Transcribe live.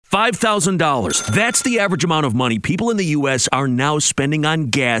$5,000. That's the average amount of money people in the U.S. are now spending on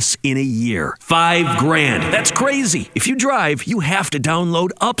gas in a year. $5,000. That's crazy. If you drive, you have to download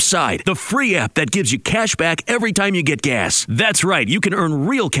Upside, the free app that gives you cash back every time you get gas. That's right. You can earn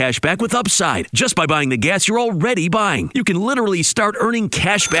real cash back with Upside just by buying the gas you're already buying. You can literally start earning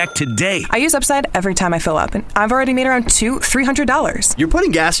cash back today. I use Upside every time I fill up, and I've already made around $300. You're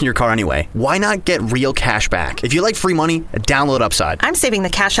putting gas in your car anyway. Why not get real cash back? If you like free money, download Upside. I'm saving the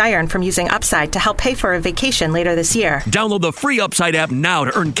cash I earn from using Upside to help pay for a vacation later this year. Download the free Upside app now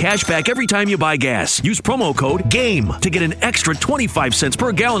to earn cash back every time you buy gas. Use promo code GAME to get an extra 25 cents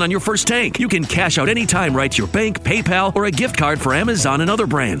per gallon on your first tank. You can cash out anytime right to your bank, PayPal, or a gift card for Amazon and other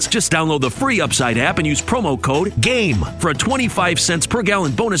brands. Just download the free Upside app and use promo code GAME for a 25 cents per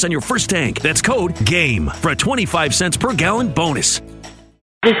gallon bonus on your first tank. That's code GAME for a 25 cents per gallon bonus.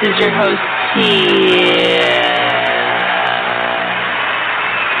 This is your host, Tia.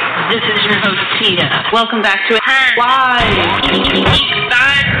 This is your host, Tia. Welcome back to Why? Geek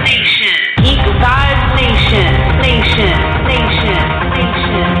Vibe Nation. Geek Vibe Nation. Nation.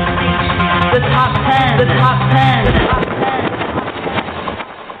 The top 10. The top 10. The top 10.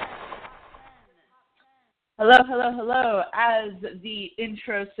 Hello. As the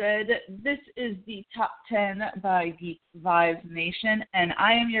intro said, this is the top 10 by Geek Vibes Nation, and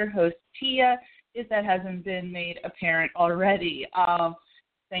I am your host, Tia, if that hasn't been made apparent already.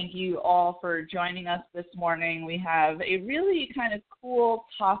 Thank you all for joining us this morning. We have a really kind of cool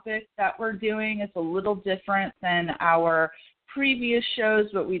topic that we're doing. It's a little different than our previous shows,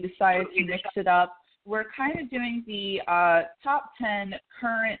 but we decided to mix it up. We're kind of doing the top 10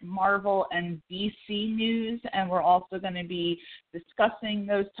 current Marvel and DC news, and we're also going to be discussing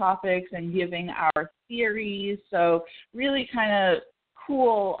those topics and giving our theories. So really kind of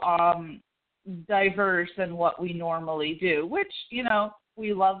cool, diverse than what we normally do, which,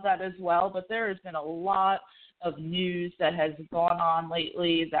 we love that as well. But there has been a lot of news that has gone on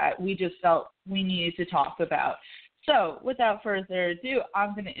lately that we just felt we needed to talk about. So, without further ado,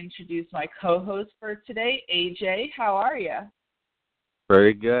 I'm going to introduce my co-host for today, AJ. How are you?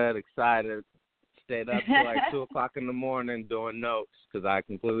 Very good. Excited. Stayed up till like 2 o'clock in the morning doing notes because I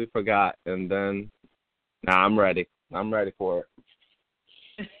completely forgot. And then, now I'm ready. I'm ready for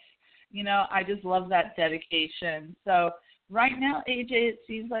it. I just love that dedication. So, right now, AJ, it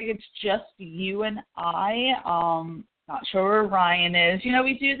seems like it's just you and I. Not sure where Ryan is.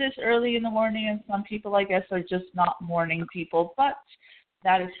 We do this early in the morning, and some people, I guess, are just not morning people, but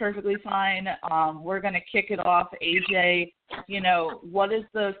that is perfectly fine. We're going to kick it off. AJ, what is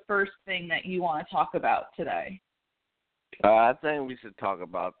the first thing that you want to talk about today? I think we should talk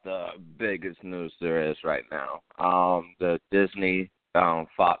about the biggest news there is right now, the Disney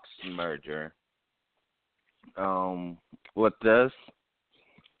Fox merger. With this,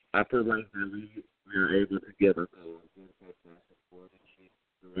 I feel like we are able to get a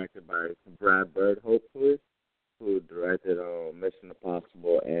directed by Brad Bird, hopefully, who directed Mission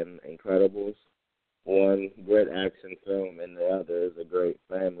Impossible and Incredibles. One great action film, and the other is a great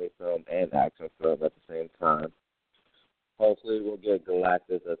family film and action film at the same time. Hopefully, we'll get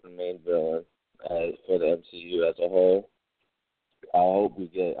Galactus as the main villain for the MCU as a whole. I hope we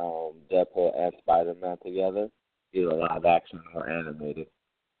get Deadpool and Spider-Man together, either live action or animated.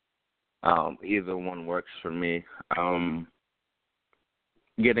 Either one works for me.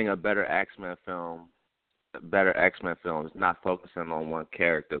 Getting a better X-Men film is not focusing on one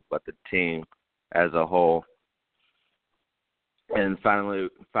character, but the team as a whole. And finally,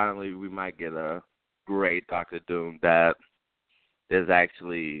 we might get a great Doctor Doom that is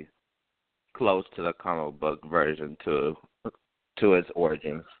actually close to the comic book version to its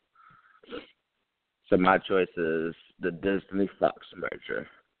origins. So my choice is the Disney Fox merger.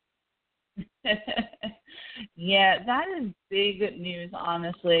 Yeah, that is big news,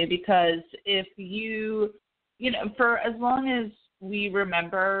 honestly, because if for as long as we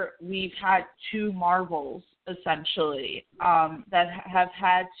remember, we've had two Marvels, essentially, that have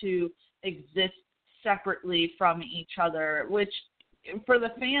had to exist separately from each other, which for the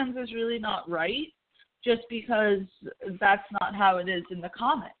fans is really not right, just because that's not how it is in the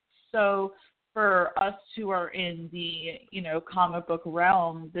comics. So for us who are in the, comic book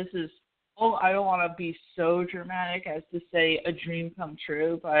realm, this is, I don't want to be so dramatic as to say a dream come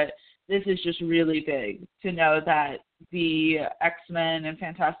true, but this is just really big to know that the X-Men and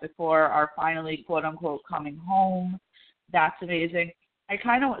Fantastic Four are finally, quote-unquote, coming home. That's amazing.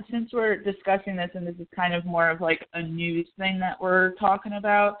 Since we're discussing this, and this is kind of more of like a news thing that we're talking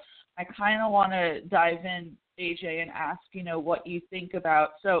about, I kind of want to dive in, AJ, and ask, what you think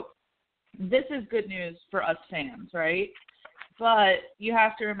about. So this is good news for us fans, right? but you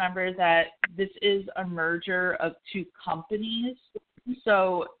have to remember that this is a merger of two companies.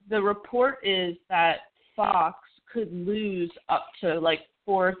 So the report is that Fox could lose up to like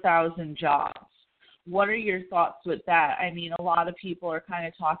 4,000 jobs. What are your thoughts with that? I mean, a lot of people are kind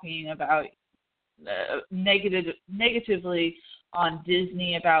of talking about negatively on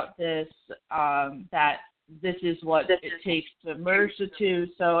Disney about this, that this is what it takes to merge the two.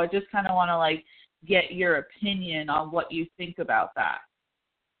 So I just kind of want to like get your opinion on what you think about that.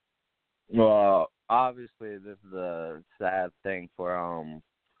 Well, obviously, this is a sad thing for all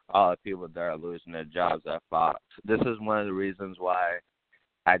the people that are losing their jobs at Fox. This is one of the reasons why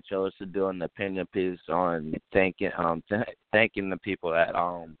I chose to do an opinion piece on thanking the people at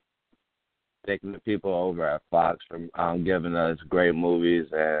thanking the people over at Fox for giving us great movies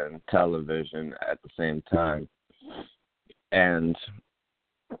and television at the same time. And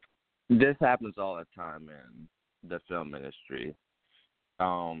this happens all the time in the film industry.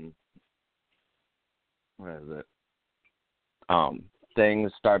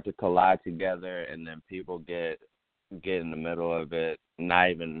 Things start to collide together, and then people get in the middle of it, not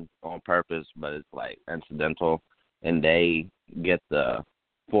even on purpose, but it's like incidental, and they get the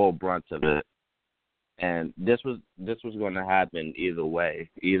full brunt of it. And this was going to happen either way.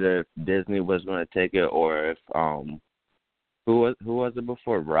 Either Disney was going to take it, or if who was it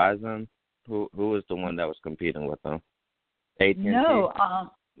before, Verizon? Who was the one that was competing with them? AT&T? No,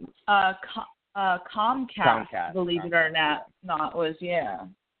 Comcast, believe it or not, was, yeah.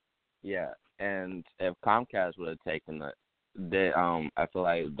 Yeah, and if Comcast would have taken it, they, I feel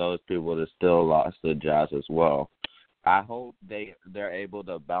like those people would have still lost their jobs as well. I hope they're able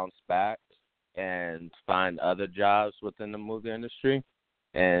to bounce back and find other jobs within the movie industry,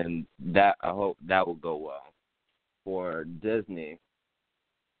 and that I hope that will go well. For Disney,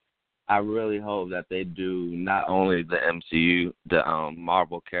 I really hope that they do not only the MCU, the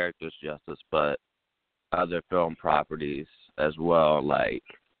Marvel characters justice, but other film properties as well. Like,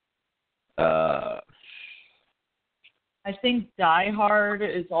 I think Die Hard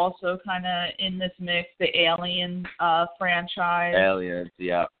is also kind of in this mix. The Alien franchise. Aliens,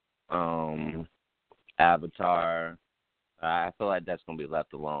 yeah. Avatar. I feel like that's gonna be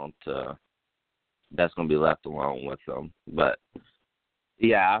left alone with them. But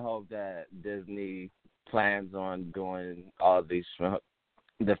yeah, I hope that Disney plans on doing all these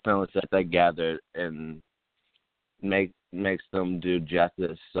the films that they gathered and makes them do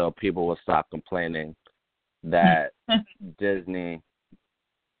justice, so people will stop complaining that Disney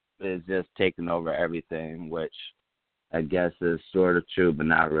is just taking over everything, which I guess is sort of true, but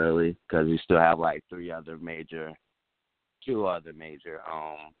not really, because we still have like two other major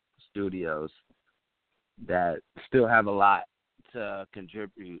studios that still have a lot to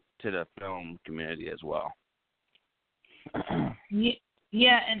contribute to the film community as well.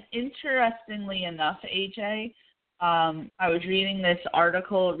 Yeah, and interestingly enough, AJ, I was reading this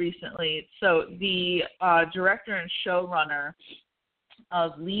article recently. So the director and showrunner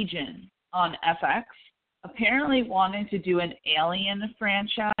of Legion on FX apparently wanted to do an Alien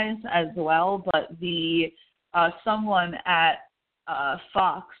franchise as well, but the someone at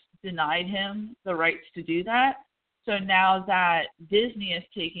Fox denied him the rights to do that. So now that Disney is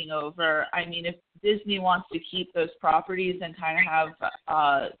taking over, I mean, if Disney wants to keep those properties and kind of have,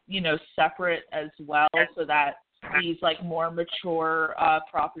 separate as well, so that these like more mature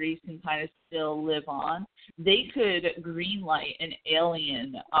properties can kind of still live on, they could greenlight an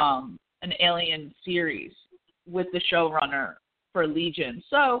Alien series with the showrunner for Legion.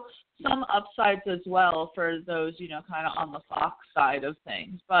 So some upsides as well for those, kind of on the Fox side of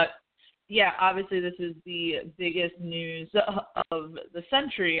things. But yeah, obviously this is the biggest news of the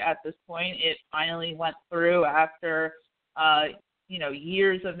century at this point. It finally went through after,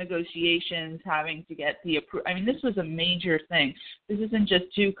 years of negotiations, having to get the approval. I mean, this was a major thing. This isn't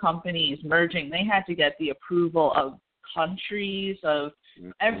just two companies merging. They had to get the approval of countries, of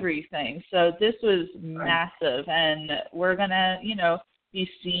everything. So this was massive, and we're going to, be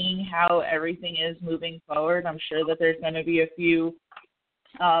seeing how everything is moving forward. I'm sure that there's going to be a few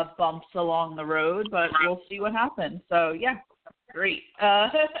bumps along the road, but we'll see what happens. So, yeah, great.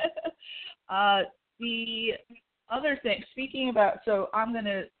 The other thing, speaking about, so I'm going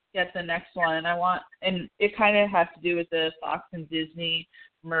to get the next one, and it kind of has to do with the Fox and Disney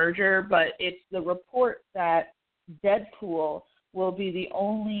merger, but it's the report that Deadpool will be the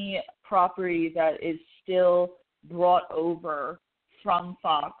only property that is still brought over from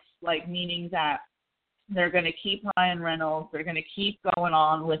Fox, like meaning that they're going to keep Ryan Reynolds, they're going to keep going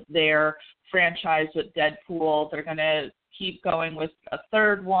on with their franchise with Deadpool, they're going to keep going with a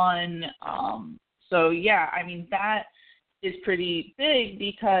third one. So, yeah, I mean, that is pretty big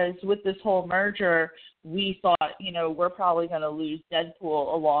because with this whole merger, we thought, we're probably going to lose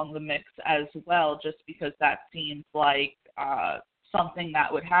Deadpool along the mix as well, just because that seems like something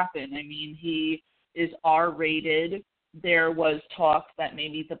that would happen. I mean, he is R-rated. There was talk that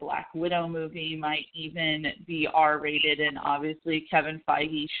maybe the Black Widow movie might even be R-rated, and obviously Kevin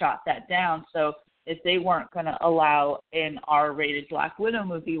Feige shot that down. So if they weren't going to allow an R-rated Black Widow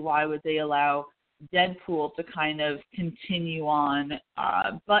movie, why would they allow Deadpool to kind of continue on?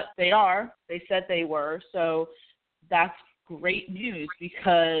 But they are. They said they were. So that's great news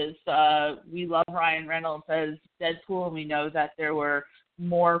because we love Ryan Reynolds as Deadpool, and we know that there were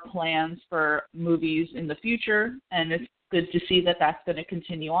more plans for movies in the future, and it's good to see that that's going to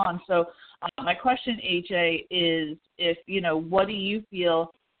continue on. So my question, AJ, is what do you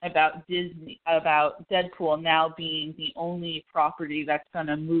feel about Deadpool now being the only property that's going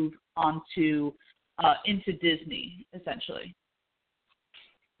to move onto into Disney, essentially?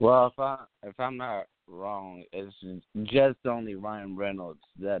 Well, if I'm not wrong, it's just only Ryan Reynolds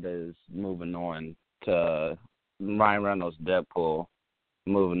that is moving on to Ryan Reynolds Deadpool,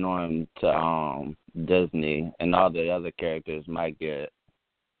 moving on to Disney, and all the other characters might get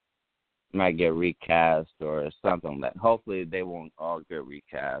recast or something. That hopefully they won't all get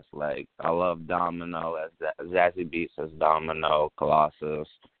recast. Like, I love Domino as Zazie Beetz as Domino, Colossus.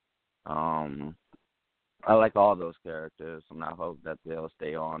 I like all those characters, and I hope that they'll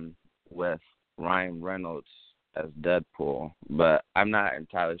stay on with Ryan Reynolds as Deadpool. But I'm not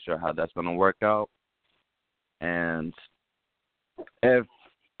entirely sure how that's going to work out. And if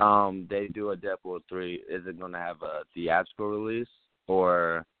they do a Deadpool 3, is it going to have a theatrical release,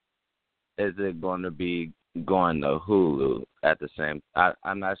 or is it going to be going to Hulu at the same?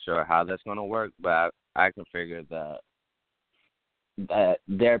 I'm not sure how that's going to work, but I can figure that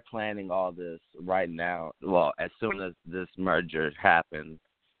they're planning all this right now. Well, as soon as this merger happens,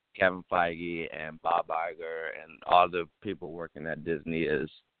 Kevin Feige and Bob Iger and all the people working at Disney is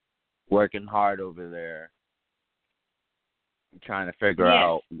working hard over there trying to figure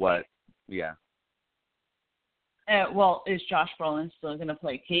out what, well, is Josh Brolin still going to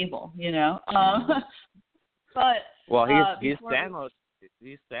play Cable, But well, he's Thanos.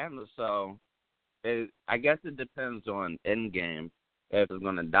 He's Thanos, so I guess it depends on Endgame if he's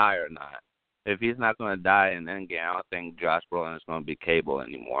going to die or not. If he's not going to die in Endgame, I don't think Josh Brolin is going to be Cable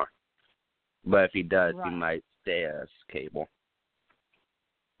anymore. But if he does, he might stay as Cable.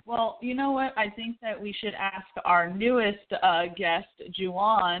 Well, you know what? I think that we should ask our newest guest,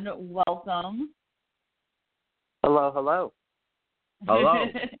 Juwan. Welcome. Hello, hello. Hello.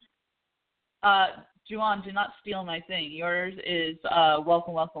 Juwan, do not steal my thing. Yours is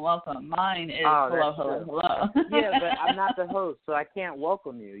welcome, welcome, welcome. Mine is hello, hello, hello. Yeah, but I'm not the host, so I can't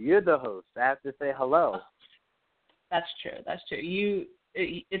welcome you. You're the host. I have to say hello. That's true. That's true.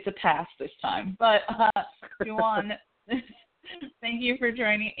 It's a pass this time. But, Juwan, thank you for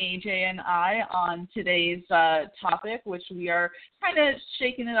joining AJ and I on today's topic, which we are kind of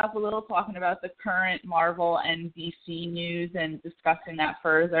shaking it up a little, talking about the current Marvel and DC news and discussing that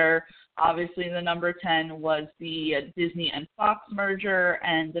further. Obviously, the number 10 was the Disney and Fox merger,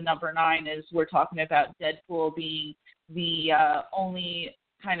 and the number 9 is we're talking about Deadpool being the only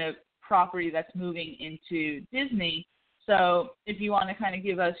kind of property that's moving into Disney. So if you want to kind of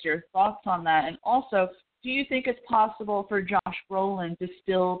give us your thoughts on that, and also, do you think it's possible for Josh Brolin to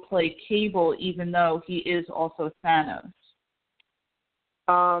still play Cable even though he is also Thanos?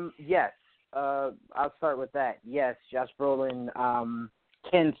 Yes. I'll start with that. Yes, Josh Brolin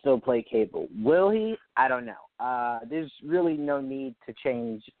can still play Cable. Will he? I don't know. There's really no need to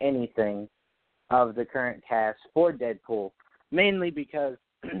change anything of the current cast for Deadpool, mainly because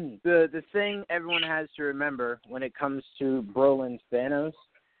the thing everyone has to remember when it comes to Brolin's Thanos,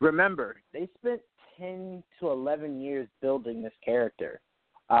 remember, they spent 10 to 11 years building this character.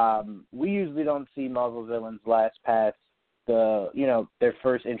 We usually don't see Marvel villains last past their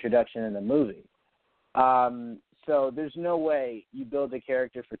first introduction in the movie. So there's no way you build a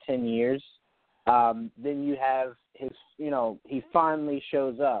character for 10 years, then you have his, he finally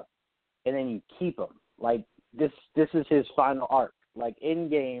shows up, and then you keep him. Like, this is his final arc. Like,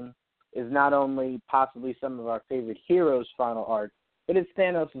 Endgame is not only possibly some of our favorite heroes' final arc, but it's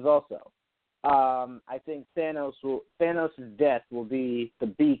Thanos' also. I think Thanos' death will be the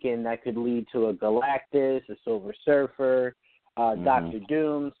beacon that could lead to a Galactus, a Silver Surfer, Doctor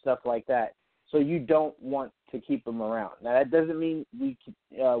Doom, stuff like that. So you don't want to keep him around. Now, that doesn't mean we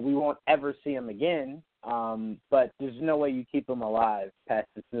won't ever see him again, but there's no way you keep him alive past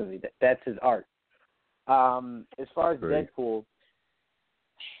this movie. That's his art. As far as Deadpool,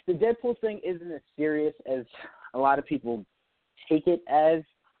 the Deadpool thing isn't as serious as a lot of people take it as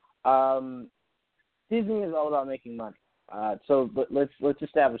Disney is all about making money. But let's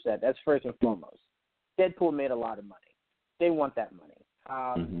establish that. That's first and foremost. Deadpool made a lot of money. They want that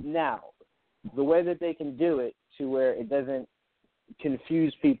money. Now, the way that they can do it to where it doesn't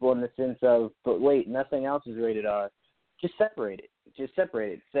confuse people in the sense of, but wait, nothing else is rated R, just separate it. Just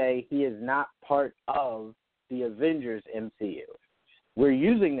separate it. Say he is not part of the Avengers MCU. We're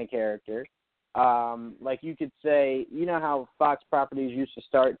using the character. Like you could say, you know how Fox properties used to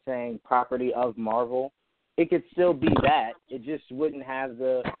start saying property of Marvel? It could still be that. It just wouldn't have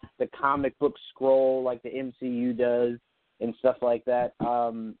the comic book scroll like the MCU does and stuff like that.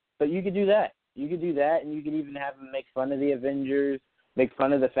 But you could do that. You could do that, and you could even have him make fun of the Avengers, make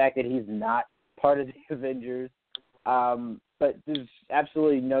fun of the fact that he's not part of the Avengers. But there's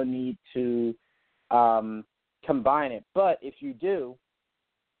absolutely no need to combine it. But if you do,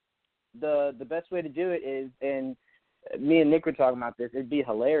 the best way to do it is, and me and Nick were talking about this, it'd be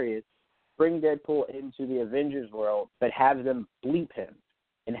hilarious, bring Deadpool into the Avengers world, but have them bleep him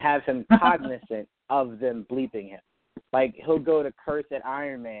and have him cognizant of them bleeping him. Like, he'll go to curse at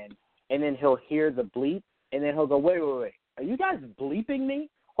Iron Man, and then he'll hear the bleep, and then he'll go, wait, are you guys bleeping me?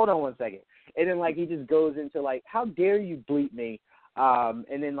 Hold on one second. And then, like, he just goes into, like, how dare you bleep me?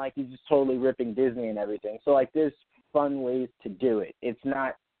 And then, like, he's just totally ripping Disney and everything. So, like, there's fun ways to do it. It's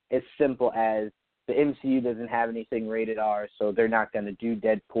not as simple as the MCU doesn't have anything rated R, so they're not going to do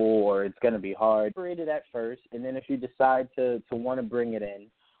Deadpool, or it's going to be hard. Rated at first, and then if you decide to want to bring it in,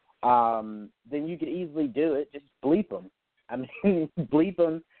 then you could easily do it. Just bleep them. I mean, bleep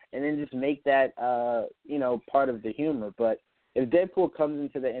them, and then just make that, part of the humor. But if Deadpool comes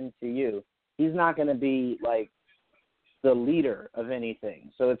into the MCU, he's not going to be, like, the leader of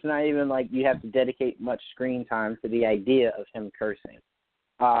anything. So it's not even like you have to dedicate much screen time to the idea of him cursing.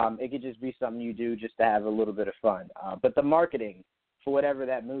 It could just be something you do just to have a little bit of fun. But the marketing for whatever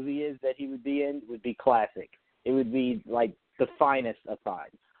that movie is that he would be in would be classic. It would be, like, the finest of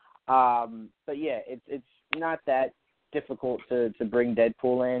fine. But, yeah, it's not that difficult to bring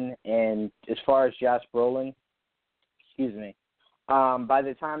Deadpool in. And as far as Josh Brolin, by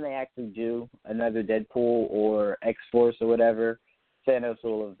the time they actually do another Deadpool or X-Force or whatever, Thanos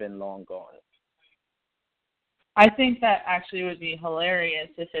will have been long gone. I think that actually would be hilarious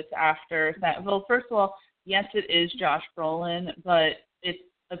if it's after that. Well, first of all, yes, it is Josh Brolin, but it's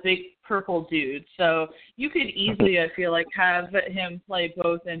a big purple dude. So you could easily, I feel like, have him play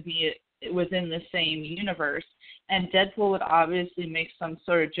both and be within the same universe. And Deadpool would obviously make some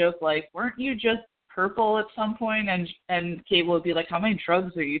sort of joke like, weren't you just purple at some point? And Cable would be like, how many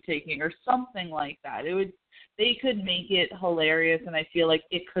drugs are you taking? Or something like that. They could make it hilarious, and I feel like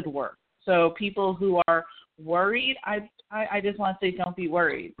it could work. So people who are worried, I just want to say, don't be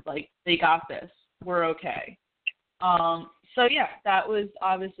worried. Like, they got this. We're okay. So yeah, that was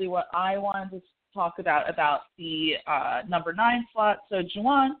obviously what I wanted to talk about the number 9 slot. So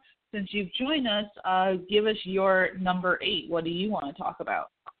Juwan, since you've joined us, give us your number 8. What do you want to talk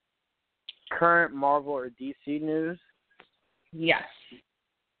about? Current Marvel or DC news? Yes.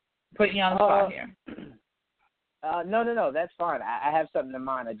 Putting you on the spot here. No, that's fine. I have something in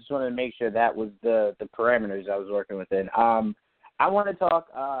mind. I just wanted to make sure that was the parameters I was working within. I want to talk,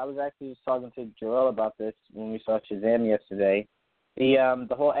 I was actually just talking to Joel about this when we saw Shazam yesterday, the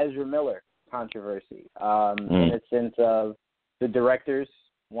whole Ezra Miller controversy, in the sense of the directors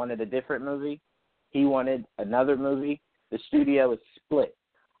wanted a different movie, he wanted another movie, the studio is split.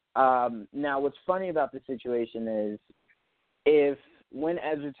 Now, what's funny about the situation is when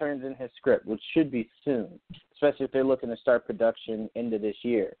Ezra turns in his script, which should be soon, especially if they're looking to start production into this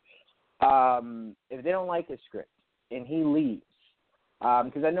year, if they don't like his script and he leaves,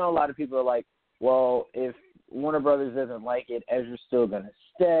 because I know a lot of people are like, well, if Warner Brothers doesn't like it, Ezra's still going to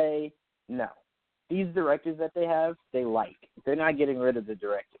stay. No. These directors that they have, they like. They're not getting rid of the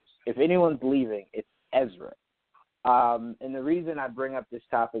directors. If anyone's leaving, it's Ezra. And the reason I bring up this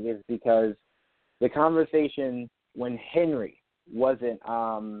topic is because the conversation when Henry wasn't,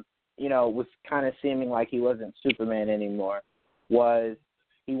 was kind of seeming like he wasn't Superman anymore, was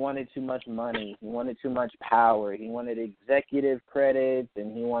he wanted too much money, he wanted too much power, he wanted executive credits,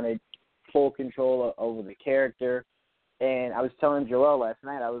 and he wanted full control over the character. And I was telling Joel last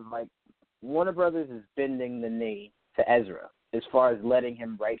night, I was like, Warner Brothers is bending the knee to Ezra as far as letting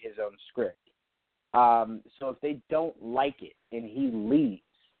him write his own script. So if they don't like it and he leaves,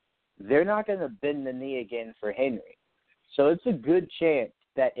 they're not going to bend the knee again for Henry. So it's a good chance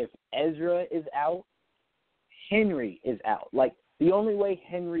that if Ezra is out, Henry is out. Like, the only way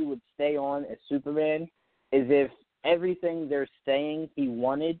Henry would stay on as Superman is if everything they're saying he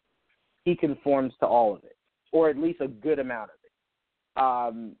wanted, he conforms to all of it. or at least a good amount of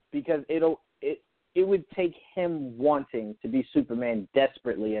it, because it would take him wanting to be Superman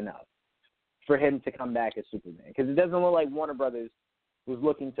desperately enough for him to come back as Superman, because it doesn't look like Warner Brothers was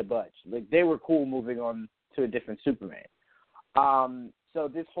looking to budge. Like, they were cool moving on to a different Superman. So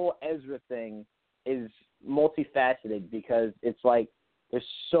this whole Ezra thing is multifaceted, because it's like there's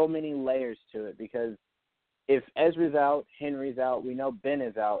so many layers to it, because if Ezra's out, Henry's out, we know Ben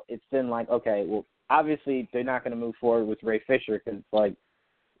is out, it's then like, okay, well, obviously they're not going to move forward with Ray Fisher, because it's like,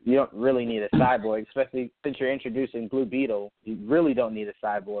 you don't really need a cyborg, especially since you're introducing Blue Beetle. You really don't need a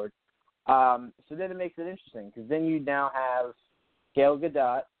cyborg. So then it makes it interesting, because then you now have Gal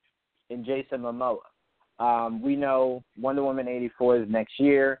Gadot and Jason Momoa. We know Wonder Woman 84 is next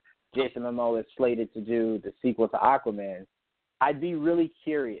year. Jason Momoa is slated to do the sequel to Aquaman. I'd be really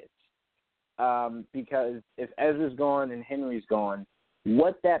curious, because if Ezra's gone and Henry's gone,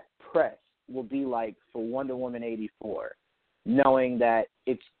 what that press will be like for Wonder Woman 84, knowing that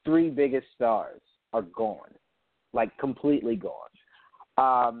its three biggest stars are gone, like completely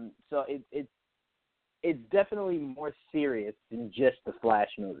gone. So it's definitely more serious than just the Flash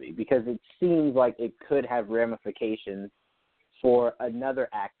movie, because it seems like it could have ramifications for another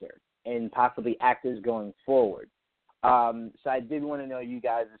actor and possibly actors going forward. So I did want to know you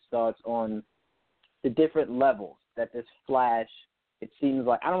guys' thoughts on the different levels that this Flash, it seems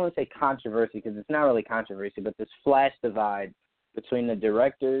like, I don't want to say controversy, because it's not really controversy, but this Flash divide between the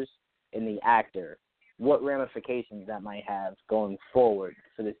directors and the actor, what ramifications that might have going forward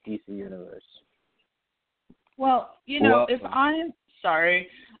for this DC universe. Well, if I'm sorry,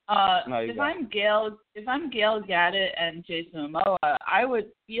 if I'm Gail Gadot and Jason Momoa, I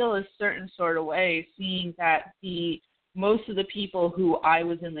would feel a certain sort of way seeing that most of the people who I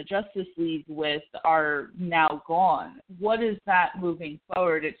was in the Justice League with are now gone. What is that moving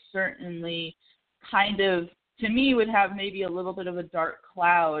forward? It certainly kind of, to me, would have maybe a little bit of a dark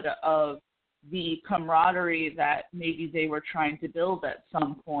cloud of the camaraderie that maybe they were trying to build at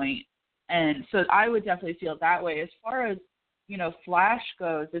some point. And so I would definitely feel that way. As far as, Flash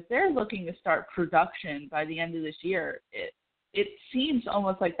goes, if they're looking to start production by the end of this year, it seems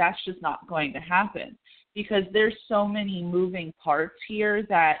almost like that's just not going to happen, because there's so many moving parts here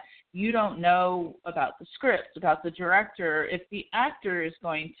that you don't know about the script, about the director, if the actor is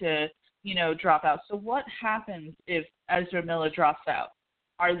going to, drop out. So what happens if Ezra Miller drops out?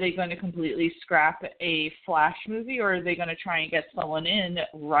 Are they going to completely scrap a Flash movie, or are they going to try and get someone in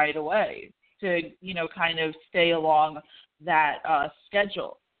right away to, kind of stay along that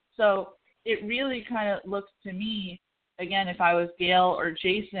schedule? So it really kind of looks to me, again, if I was Gail or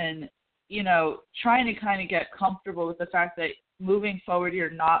Jason, trying to kind of get comfortable with the fact that moving forward, you're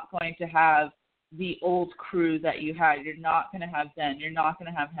not going to have the old crew that you had. You're not going to have Ben. You're not going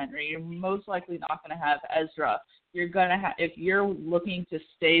to have Henry. You're most likely not going to have Ezra. You're going to have, if you're looking to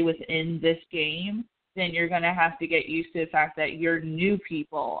stay within this game, then you're going to have to get used to the fact that your new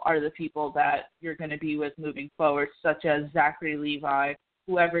people are the people that you're going to be with moving forward, such as Zachary Levi,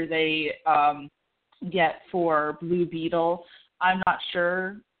 whoever they get for Blue Beetle. I'm not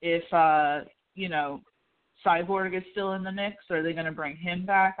sure if, Cyborg is still in the mix. Are they going to bring him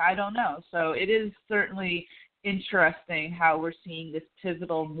back? I don't know. So it is certainly interesting how we're seeing this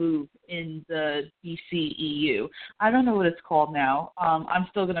pivotal move in the DCEU. I don't know what it's called now. I'm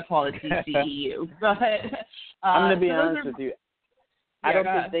still going to call it DCEU. But I'm going to be honest with you. I don't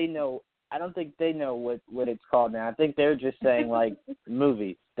think they know. I don't think they know what it's called now. I think they're just saying like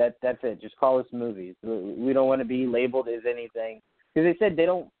movies. That's it. Just call us movies. We don't want to be labeled as anything. Because they said they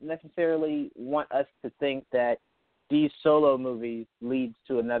don't necessarily want us to think that these solo movies leads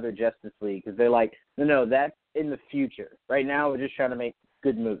to another Justice League. Because they're like, no, that's in the future. Right now, we're just trying to make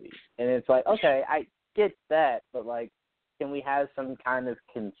good movies. And it's like, okay, I get that, but like, can we have some kind of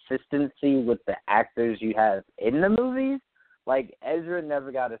consistency with the actors you have in the movies? Like, Ezra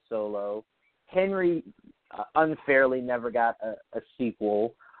never got a solo. Henry unfairly never got a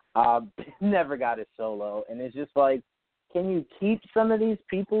sequel. Never got a solo. And it's just like, can you keep some of these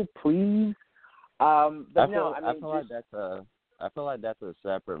people, please? I feel like that's a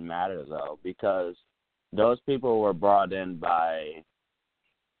separate matter though, because those people were brought in by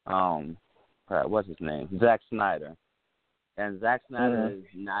what's his name? Zack Snyder. And Zack Snyder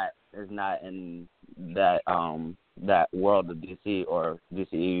is not in that world of DC or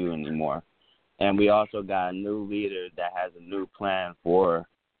DCEU anymore. And we also got a new leader that has a new plan for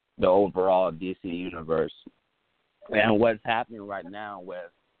the overall DC universe. And what's happening right now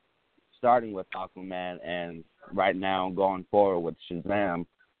starting with Aquaman and right now going forward with Shazam,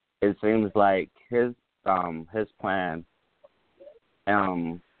 it seems like his plan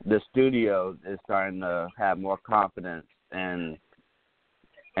the studio is starting to have more confidence and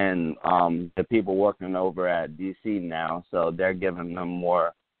the people working over at DC now, so they're giving them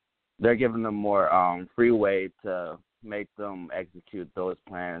more freeway to make them execute those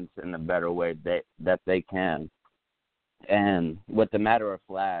plans in a better way that they can. And with the matter of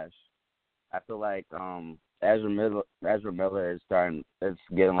Flash, I feel like Ezra Miller is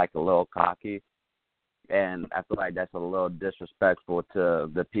getting like a little cocky, and I feel like that's a little disrespectful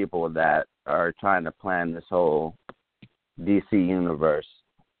to the people that are trying to plan this whole DC universe.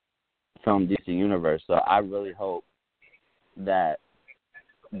 So I really hope that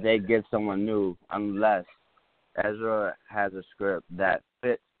they get someone new, unless Ezra has a script that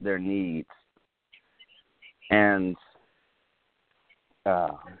fits their needs. And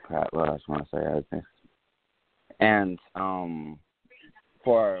what else want to say? I think. And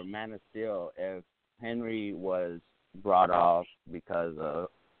for Man of Steel, if Henry was brought off because of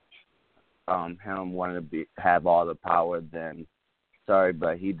him wanting to have all the power, then sorry,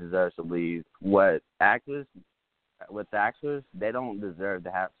 but he deserves to leave. With actors, they don't deserve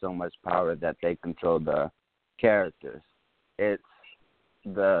to have so much power that they control the characters. It's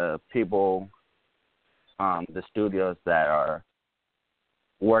the people, the studios that are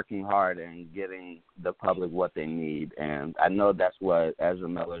working hard and getting the public what they need. And I know that's what Ezra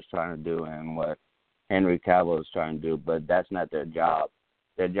Miller is trying to do and what Henry Cavill is trying to do, but that's not their job.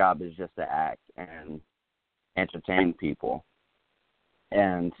 Their job is just to act and entertain people.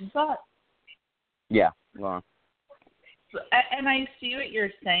 And yeah, go on. And I see what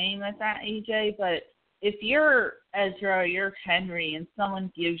you're saying with that, AJ, but if you're Ezra or you're Henry and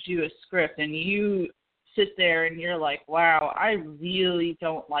someone gives you a script and you sit there and you're like, wow, I really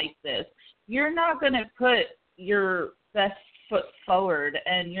don't like this, you're not going to put your best foot forward,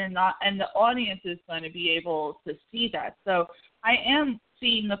 and the audience is going to be able to see that. So I am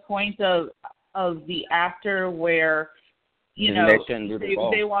seeing the point of the actor where, you know, they shouldn't do the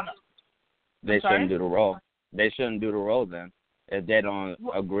role. They want to. They shouldn't do the role. They shouldn't do the role then if they don't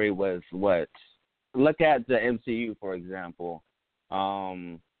agree with what. Look at the MCU, for example.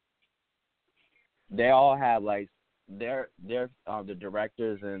 They all have like the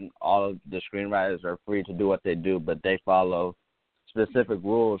directors and all of the screenwriters are free to do what they do, but they follow specific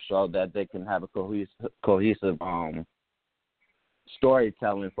rules so that they can have a cohesive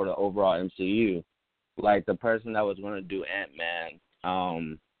storytelling for the overall MCU. Like the person that was going to do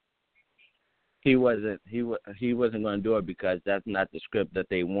Ant-Man, he wasn't going to do it because that's not the script that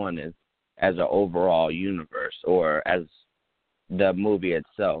they wanted as an overall universe or as the movie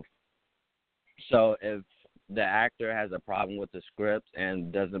itself. So if the actor has a problem with the script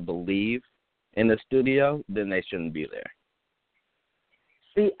and doesn't believe in the studio, then they shouldn't be there.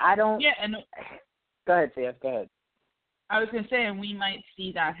 See, I don't. Yeah, and go ahead, CF. Go ahead. I was going to say, and we might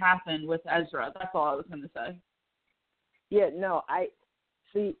see that happen with Ezra. That's all I was going to say. Yeah, no,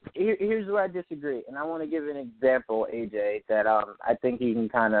 see. Here's where I disagree, and I want to give an example, AJ, that I think you can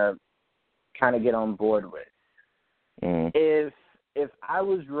kind of get on board with. Mm. If I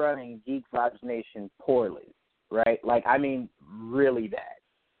was running Geek Vibes Nation poorly, right? Like, I mean, really bad.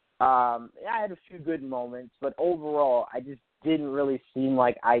 I had a few good moments, but overall, I just didn't really seem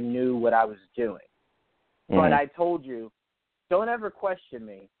like I knew what I was doing. Mm. But I told you, don't ever question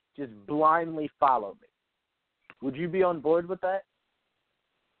me. Just blindly follow me. Would you be on board with that?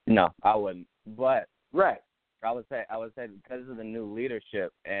 No, I wouldn't. But right, I would say because of the new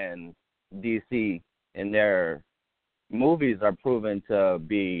leadership and DC and their movies are proven to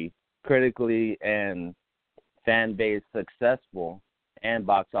be critically and fan base successful and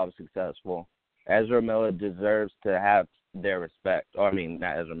box office successful, Ezra Miller deserves to have their respect. Or I mean,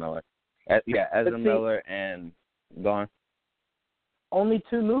 not Ezra Miller. Ezra Miller and go on. Only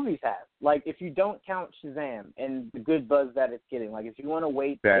 2 movies have. Like, if you don't count Shazam and the good buzz that it's getting, like if you want to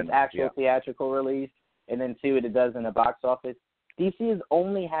wait for its actual theatrical release and then see what it does in the box office, DC has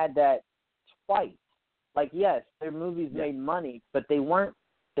only had that twice. Like, yes, their movies made money, but they weren't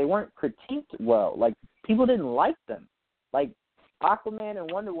critiqued well. Like, people didn't like them. Like, Aquaman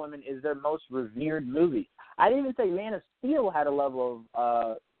and Wonder Woman is their most revered movie. I didn't even say Man of Steel had a level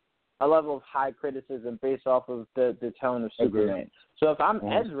of high criticism based off of the tone of Superman. So if I'm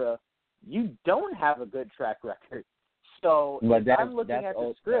Ezra, you don't have a good track record. So I'm looking at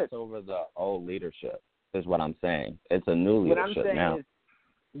the script. That's over the old leadership, is what I'm saying. It's a new leadership now. What I'm saying is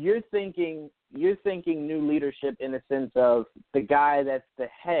you're thinking new leadership in the sense of the guy that's the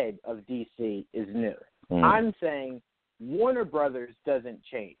head of DC is new. Mm. I'm saying Warner Brothers doesn't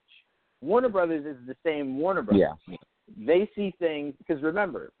change. Warner Brothers is the same Warner Brothers. Yeah. They see things, because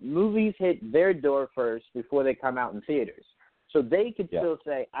remember, movies hit their door first before they come out in theaters. So they could still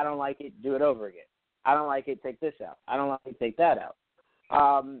say, I don't like it, do it over again. I don't like it, take this out. I don't like it, take that out.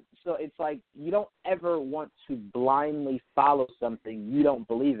 So it's like you don't ever want to blindly follow something you don't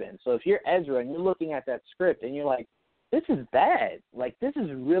believe in. So if you're Ezra and you're looking at that script and you're like, this is bad. Like, this is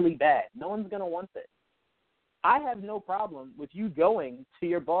really bad. No one's going to want this. I have no problem with you going to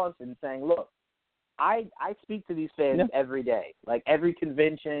your boss and saying, look, I speak to these fans every day, like every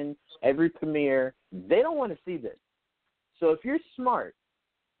convention, every premiere. They don't want to see this. So if you're smart,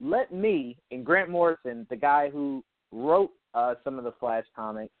 let me and Grant Morrison, the guy who wrote some of the Flash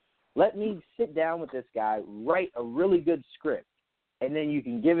comics, let me sit down with this guy, write a really good script, and then you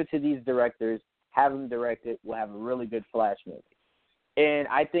can give it to these directors, have them direct it, we'll have a really good Flash movie. And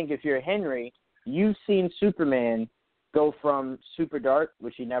I think if you're Henry, you've seen Superman go from super dark,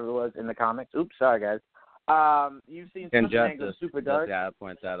 which he never was in the comics. Oops, sorry, guys. You've seen Superman go super dark. Yeah, I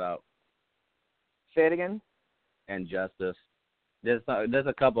point that out. Say it again? Injustice. There's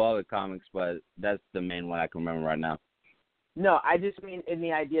a couple other comics, but that's the main one I can remember right now. No, I just mean in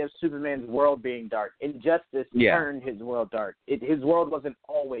the idea of Superman's world being dark. Injustice turned his world dark. His world wasn't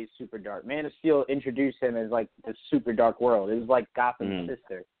always super dark. Man of Steel introduced him as like the super dark world. It was like Gotham's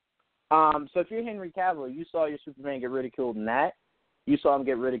sister. So if you're Henry Cavill, you saw your Superman get ridiculed in that. You saw him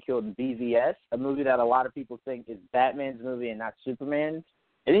get ridiculed in BVS, a movie that a lot of people think is Batman's movie and not Superman's.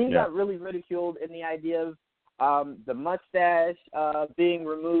 And then he got really ridiculed in the idea of the mustache being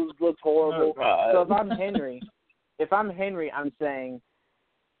removed looks horrible. So if I'm Henry, I'm saying,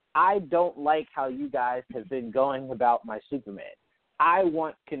 I don't like how you guys have been going about my Superman. I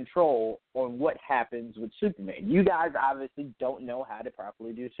want control on what happens with Superman. You guys obviously don't know how to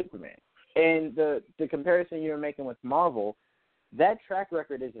properly do Superman. And the comparison you were making with Marvel, that track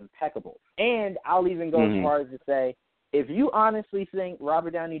record is impeccable. And I'll even go as far as to say, if you honestly think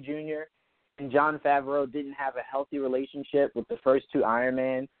Robert Downey Jr. and Jon Favreau didn't have a healthy relationship with the first two Iron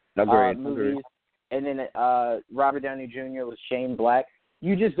Man movies, and then Robert Downey Jr. was Shane Black,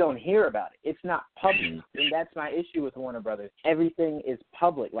 you just don't hear about it. It's not public, and that's my issue with Warner Brothers. Everything is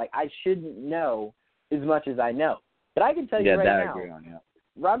public. Like, I shouldn't know as much as I know. But I can tell you right now, I agree on,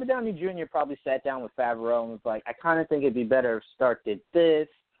 Robert Downey Jr. probably sat down with Favreau and was like, I kind of think it'd be better if Stark did this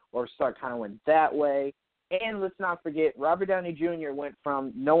or Stark kind of went that way. And let's not forget, Robert Downey Jr. went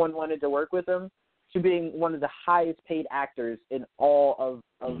from no one wanted to work with him to being one of the highest paid actors in all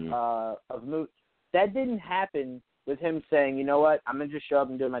of movies. That didn't happen with him saying, you know what, I'm going to just show up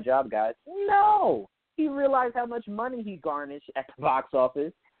and do my job, guys. No. He realized how much money he garnished at the box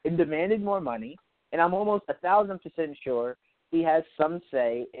office and demanded more money. And I'm almost 1,000% sure he has some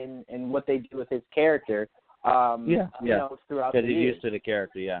say in what they do with his character. You know, throughout the years. Because he's used to the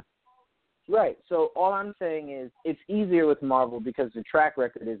character, Right. So all I'm saying is it's easier with Marvel because the track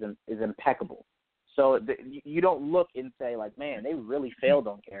record is impeccable. So you don't look and say, like, man, they really failed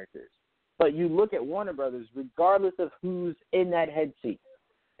on characters. But you look at Warner Brothers, regardless of who's in that head seat,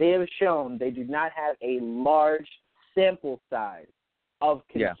 they have shown they do not have a large sample size of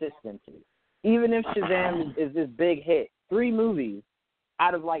consistency. Even if Shazam is this big hit, 3 movies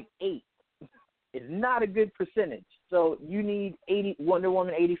out of like 8 is not a good percentage. So you need Wonder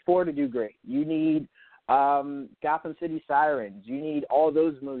Woman 84 to do great. You need Gotham City Sirens. You need all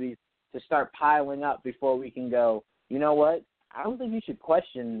those movies to start piling up before we can go, you know what? I don't think you should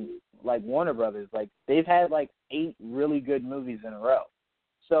question, like, Warner Brothers. Like, they've had, like, 8 really good movies in a row.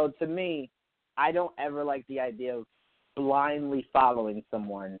 So, to me, I don't ever like the idea of blindly following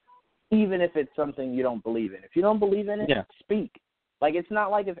someone, even if it's something you don't believe in. If you don't believe in it, speak. Like, it's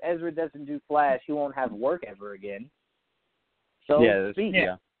not like if Ezra doesn't do Flash, he won't have work ever again. So, speak.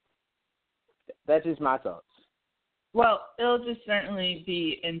 That's just my thoughts. Well, it'll just certainly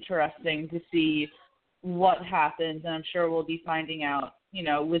be interesting to see what happens, and I'm sure we'll be finding out, you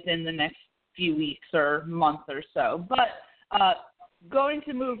know, within the next few weeks or month or so. But going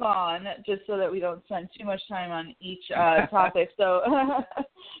to move on, just so that we don't spend too much time on each topic. So,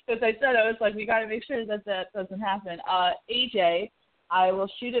 because I said, I was like, we got to make sure that doesn't happen. AJ, I will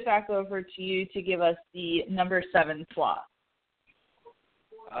shoot it back over to you to give us the number 7 slot.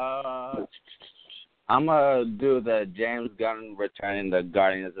 I'm going to do the James Gunn returning the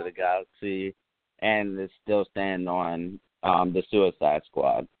Guardians of the Galaxy, and it's still staying on the Suicide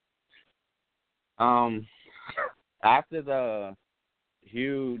Squad. After the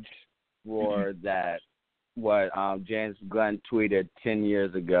huge roar that what James Gunn tweeted 10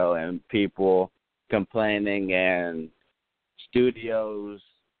 years ago, and people complaining and studios,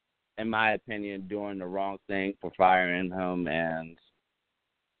 in my opinion, doing the wrong thing for firing him, and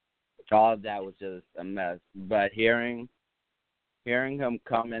all of that was just a mess. But hearing him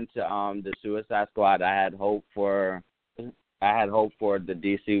come into the Suicide Squad, I had hope for I had hope for the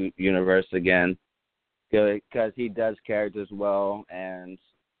DC universe again because he does characters well and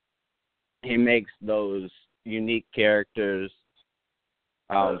he makes those unique characters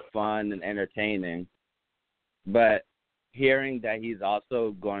fun and entertaining. But hearing that he's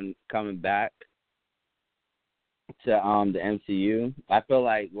also coming back to the MCU, I feel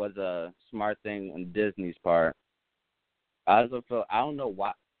like was a smart thing on Disney's part. I also feel I don't know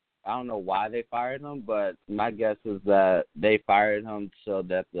why they fired him, but my guess is that they fired him so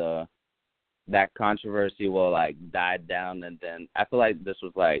that that controversy will like die down, and then I feel like this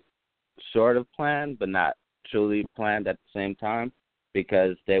was like sort of planned but not truly planned at the same time,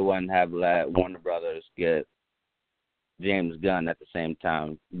 because they wouldn't have let Warner Brothers get James Gunn at the same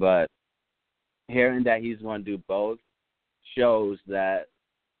time. But hearing that he's going to do both shows that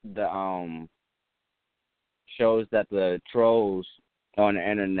the trolls on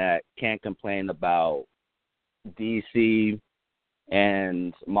the internet can't complain about DC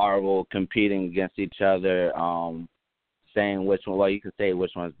and Marvel competing against each other, saying which one. Well, you can say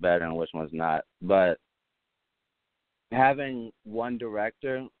which one's better and which one's not, but having one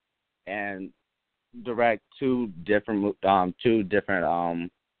director and direct two different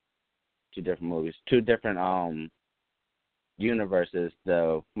universes,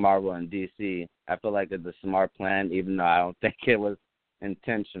 the Marvel and DC, I feel like it's a smart plan, even though I don't think it was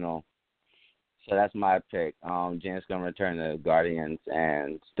intentional. So that's my pick. James Gunn return to Guardians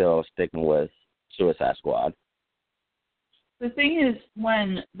and still sticking with Suicide Squad. The thing is,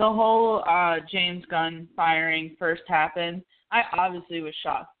 when the whole James Gunn firing first happened, I obviously was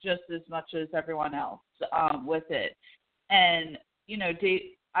shocked just as much as everyone else with it. And, you know,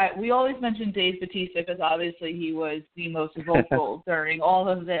 we always mention Dave Bautista because obviously he was the most vocal during all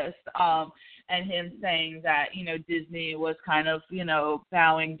of this, and him saying that, you know, Disney was kind of, you know,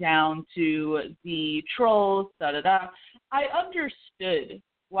 bowing down to the trolls, da-da-da. I understood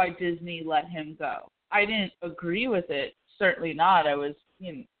why Disney let him go. I didn't agree with it. Certainly not. I was,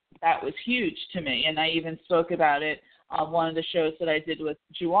 you know, that was huge to me, and I even spoke about it on one of the shows that I did with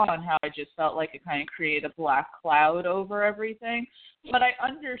Juwan, how I just felt like it kind of created a black cloud over everything. But I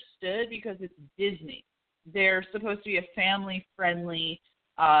understood because it's Disney. They're supposed to be a family-friendly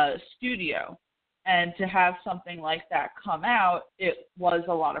studio, and to have something like that come out, it was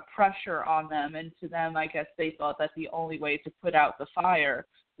a lot of pressure on them, and to them, I guess they thought that the only way to put out the fire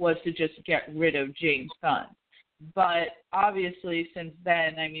was to just get rid of James Gunn. But obviously, since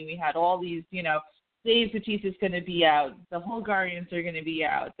then, I mean, we had all these, you know, Dave Bautista's going to be out. The whole Guardians are going to be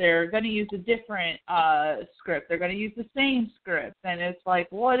out. They're going to use a different script. They're going to use the same script. And it's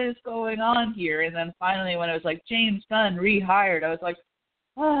like, what is going on here? And then finally, when it was like James Gunn rehired, I was like,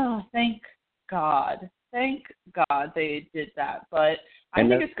 oh, thank God. Thank God they did that. But I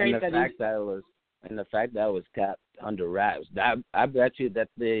think it's great that the fact that it was kept under wraps. I bet you that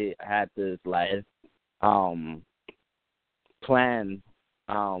they had this like plan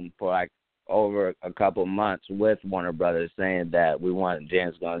for like over a couple months with Warner Brothers, saying that we want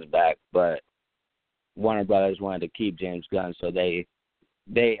James Gunn's back, but Warner Brothers wanted to keep James Gunn, so they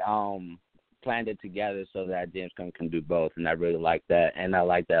planned it together so that James Gunn can do both, and I really like that, and I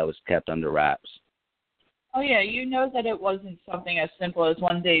like that it was kept under wraps. Oh, yeah, you know that it wasn't something as simple as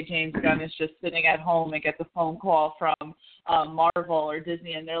one day James Gunn is just sitting at home and gets a phone call from Marvel or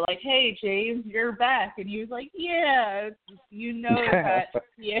Disney, and they're like, hey, James, you're back. And he was like, yeah, you know that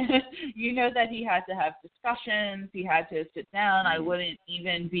you know that he had to have discussions. He had to sit down. I wouldn't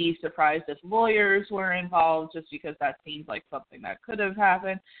even be surprised if lawyers were involved, just because that seems like something that could have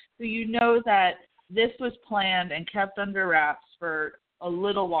happened. So you know that this was planned and kept under wraps for a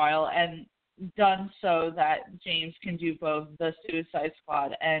little while, and done so that James can do both the Suicide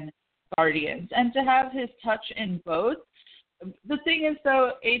Squad and Guardians. And to have his touch in both, the thing is,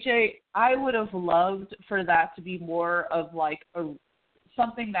 though, AJ, I would have loved for that to be more of like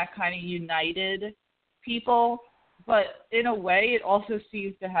something that kind of united people, but in a way it also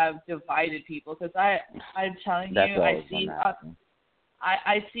seems to have divided people, because I'm telling you,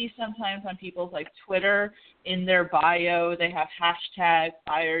 I see sometimes on people's like Twitter, in their bio, they have hashtag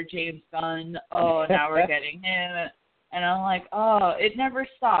fire James Gunn. Oh, now we're getting him. And I'm like, oh, it never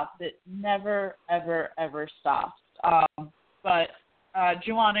stops. It never, ever, ever stops. But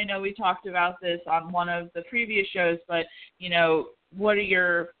Juwan, I know we talked about this on one of the previous shows, but, you know, what are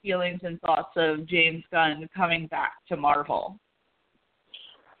your feelings and thoughts of James Gunn coming back to Marvel?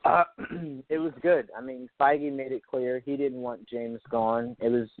 It was good. I mean, Feige made it clear he didn't want James gone. It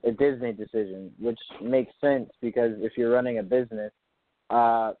was a Disney decision, which makes sense because if you're running a business,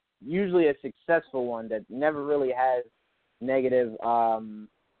 usually a successful one that never really has negative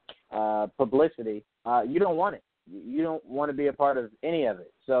publicity, you don't want it. You don't want to be a part of any of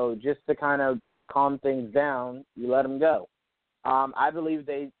it. So just to kind of calm things down, you let him go. I believe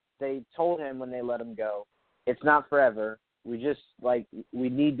they told him when they let him go, it's not forever. We just, we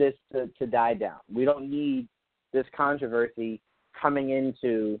need this to die down. We don't need this controversy coming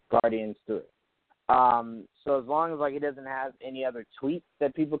into Guardians 3. So as long as, he doesn't have any other tweets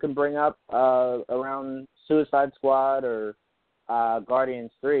that people can bring up around Suicide Squad or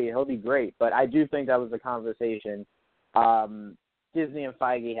Guardians 3, he'll be great. But I do think that was a conversation Disney and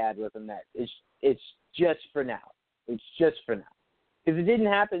Feige had with him that it's just for now. It's just for now. Because it didn't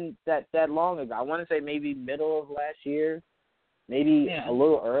happen that long ago. I want to say maybe middle of last year, maybe a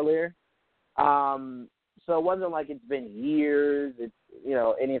little earlier. So it wasn't like it's been years,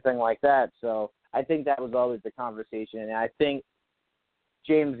 anything like that. So I think that was always the conversation. And I think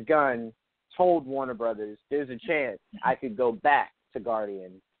James Gunn told Warner Brothers, there's a chance I could go back to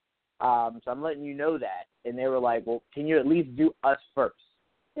Guardians. So I'm letting you know that. And they were like, well, can you at least do us first?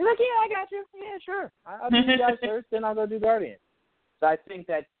 He's like, yeah, I got you. Yeah, sure. I'll do you guys first, then I'll go do Guardians. So I think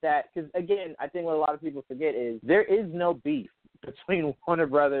that because, again, I think what a lot of people forget is there is no beef between Warner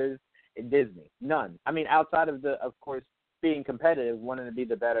Brothers and Disney. None. I mean, outside of of course, being competitive, wanting to be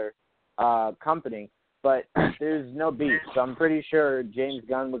the better company. But there's no beef. So I'm pretty sure James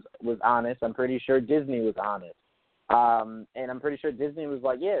Gunn was honest. I'm pretty sure Disney was honest. And I'm pretty sure Disney was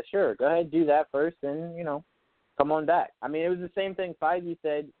like, yeah, sure, go ahead, do that first, and, come on back. I mean, it was the same thing Feige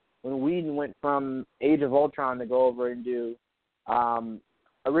said when Whedon went from Age of Ultron to go over and do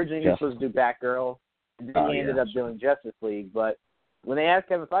originally he was supposed to do Batgirl, and then he ended up doing Justice League. But when they asked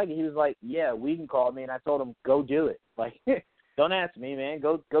Kevin Feige, he was like, yeah, Whedon called me, and I told him, go do it. Don't ask me, man.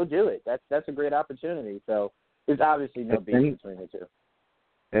 Go do it. That's a great opportunity. So there's obviously no beef between the two.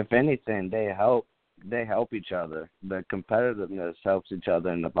 If anything, they help each other. The competitiveness helps each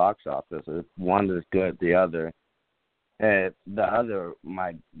other in the box office. If one is good, the other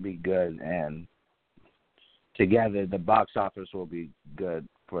might be good, and together the box office will be good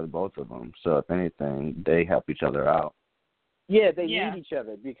for both of them. So if anything, they help each other out. Yeah, they need each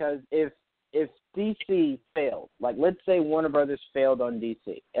other, because if DC failed, let's say Warner Brothers failed on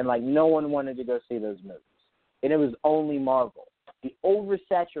DC, and no one wanted to go see those movies, and it was only Marvel, the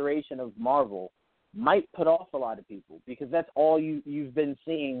oversaturation of Marvel might put off a lot of people, because that's all you've been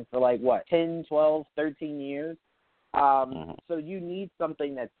seeing for 10, 12, 13 years. So you need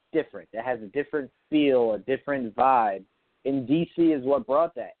something that's different, that has a different feel, a different vibe, and DC is what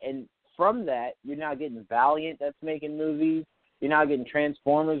brought that. And from that, you're now getting Valiant that's making movies. You're now getting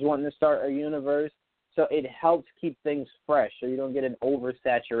Transformers wanting to start a universe. So it helps keep things fresh, so you don't get an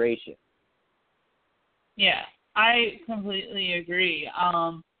oversaturation. Yeah, I completely agree.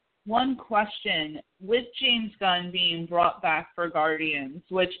 One question, with James Gunn being brought back for Guardians,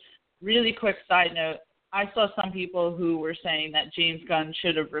 which, really quick side note, I saw some people who were saying that James Gunn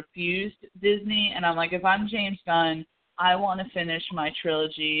should have refused Disney, and I'm like, if I'm James Gunn, I want to finish my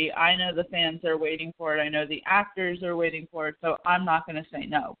trilogy. I know the fans are waiting for it. I know the actors are waiting for it, so I'm not going to say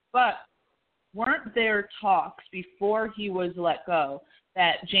no. But weren't there talks before he was let go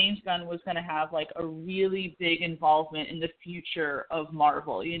that James Gunn was going to have a really big involvement in the future of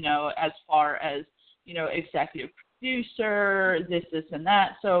Marvel, as far as, executive producer, this, and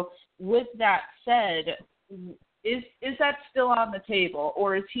that. So with that said, is that still on the table,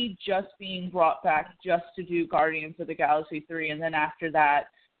 or is he just being brought back just to do Guardians of the Galaxy 3, and then after that,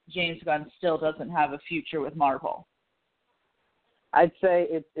 James Gunn still doesn't have a future with Marvel? I'd say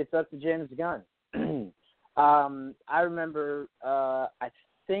it's up to James Gunn. I remember, I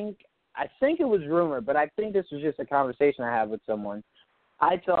think it was rumored, but I think this was just a conversation I had with someone.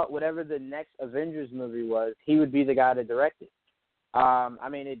 I thought whatever the next Avengers movie was, he would be the guy to direct it. I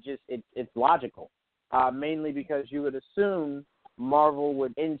mean, it's logical, mainly because you would assume Marvel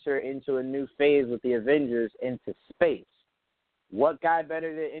would enter into a new phase with the Avengers into space. What guy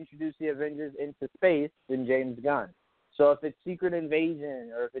better to introduce the Avengers into space than James Gunn? So if it's Secret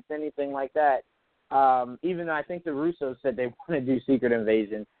Invasion or if it's anything like that, even though I think the Russos said they want to do Secret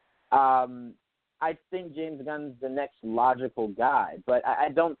Invasion, I think James Gunn's the next logical guy. But I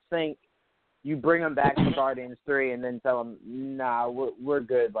don't think you bring him back for Guardians 3 and then tell him, nah, we're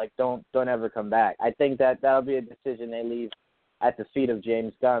good. Don't ever come back. I think that'll be a decision they leave at the feet of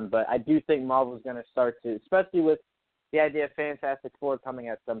James Gunn. But I do think Marvel's going to start to, especially with the idea of Fantastic Four coming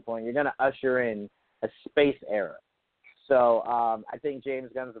at some point, you're going to usher in a space era. So I think James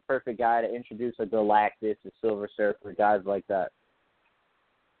Gunn's the perfect guy to introduce a Galactus, a Silver Surfer, guys like that.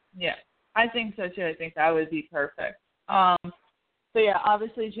 Yeah, I think so too. I think that would be perfect. So yeah,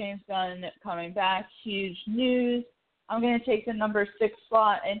 obviously James Gunn coming back, huge news. I'm going to take the number 6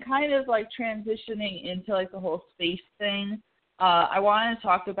 slot and kind of like transitioning into like the whole space thing. I want to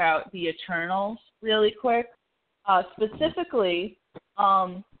talk about the Eternals really quick. Specifically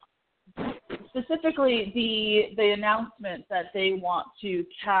the announcement that they want to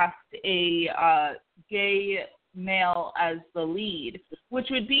cast a gay male as the lead, which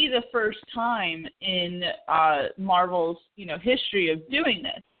would be the first time in Marvel's history of doing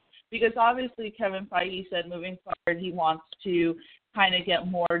this, because obviously Kevin Feige said moving forward he wants to kind of get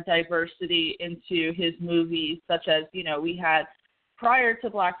more diversity into his movies, such as we had prior to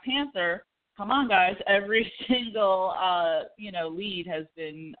Black Panther. Come on, guys! Every single lead has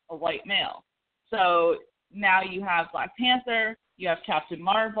been a white male. So now you have Black Panther, you have Captain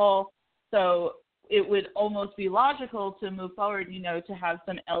Marvel. So it would almost be logical to move forward, to have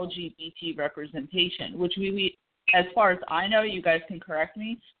some LGBT representation, which we, as far as I know, you guys can correct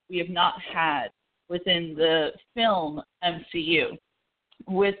me, we have not had within the film MCU.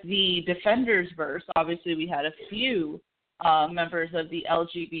 With the Defenders verse, obviously we had a few members of the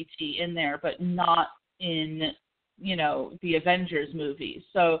LGBT in there, but not in, the Avengers movies.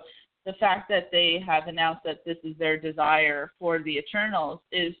 So the fact that they have announced that this is their desire for the Eternals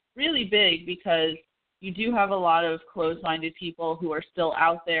is really big, because you do have a lot of closed-minded people who are still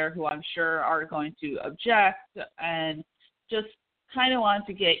out there who I'm sure are going to object, and just kind of wanted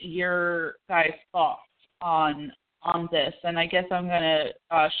to get your guys' thoughts on this. And I guess I'm going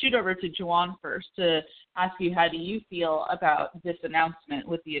to shoot over to Juwan first to ask you, how do you feel about this announcement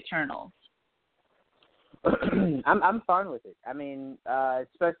with the Eternals? I'm fine with it. I mean,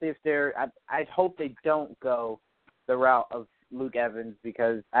 especially if they're. I hope they don't go the route of Luke Evans,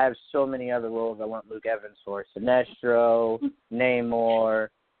 because I have so many other roles I want Luke Evans for: Sinestro, Namor,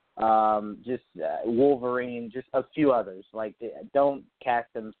 just Wolverine, just a few others. Like, don't cast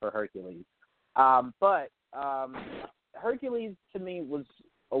him for Hercules. But Hercules to me was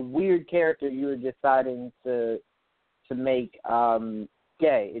a weird character you were deciding to make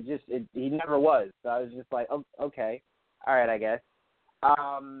gay. He never was. So I was just like, oh, okay, all right, I guess.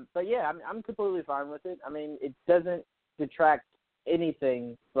 But yeah, I'm completely fine with it. I mean, it doesn't detract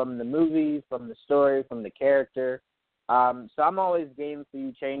anything from the movie, from the story, from the character. So I'm always game for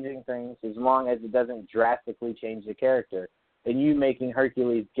you changing things as long as it doesn't drastically change the character. And you making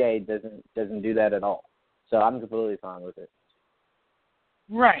Hercules gay doesn't do that at all. So I'm completely fine with it.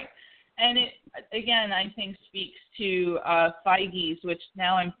 Right. And it, again, I think speaks to Feige's, which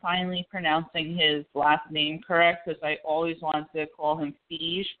now I'm finally pronouncing his last name correct, because I always wanted to call him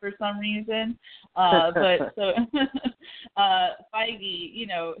Feige for some reason. But so Feige,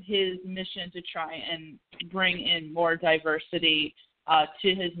 his mission to try and bring in more diversity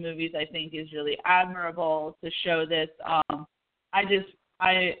to his movies, I think, is really admirable to show this.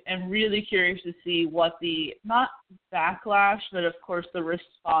 I am really curious to see what the, not backlash, but of course the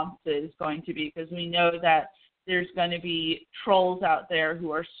response is going to be, because we know that there's going to be trolls out there who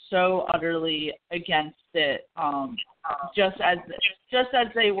are so utterly against it, just as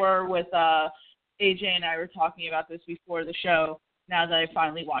they were with AJ and I were talking about this before the show. Now that I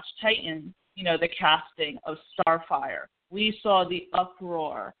finally watched Titans, the casting of Starfire, we saw the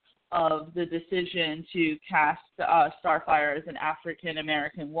uproar of the decision to cast Starfire as an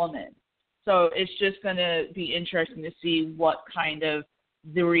African-American woman. So it's just going to be interesting to see what kind of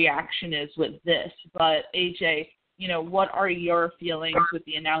the reaction is with this. But AJ, what are your feelings with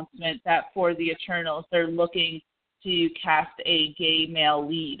the announcement that for the Eternals, they're looking to cast a gay male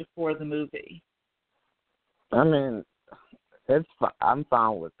lead for the movie? I mean, I'm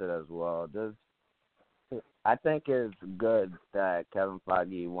fine with it as well. I think it's good that Kevin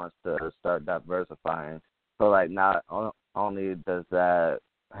Feige wants to start diversifying. So, like, not only does that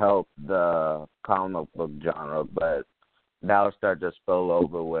help the comic book genre, but that'll start to spill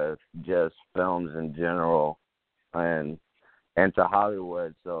over with just films in general and into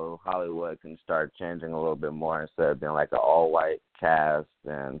Hollywood, so Hollywood can start changing a little bit more instead of being like an all-white cast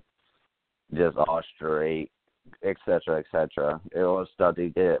and just all straight, et cetera, et cetera. It will start to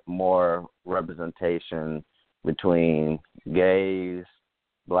get more representation between gays,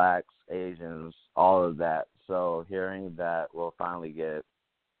 blacks, Asians, all of that. So hearing that we'll finally get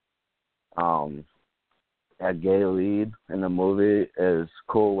a gay lead in the movie is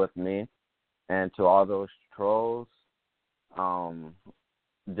cool with me. And to all those trolls,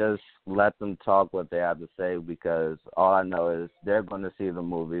 just let them talk what they have to say, because all I know is they're going to see the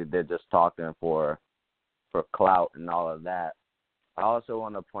movie. They're just talking for clout and all of that. I also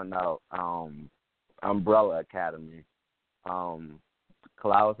want to point out Umbrella Academy.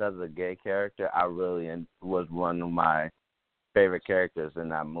 Klaus as a gay character, I really was one of my favorite characters in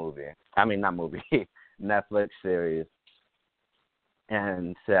that movie. I mean, not movie, Netflix series.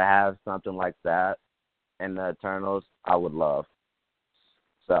 And to have something like that in the Eternals, I would love.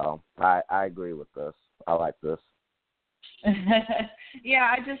 So I agree with this. I like this.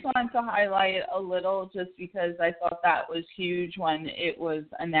 Yeah, I just wanted to highlight a little just because I thought that was huge when it was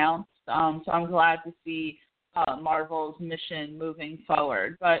announced. So I'm glad to see Marvel's mission moving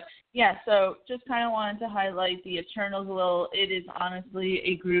forward. But yeah, so just kind of wanted to highlight the Eternals a little. It is honestly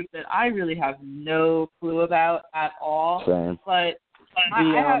a group that I really have no clue about at all. Same. But I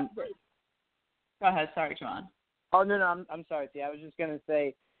have. Go ahead. Sorry, John. Oh no, I'm sorry. See, I was just gonna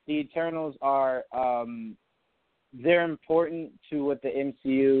say the Eternals are they're important to what the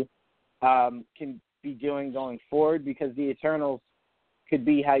MCU can be doing going forward, because the Eternals could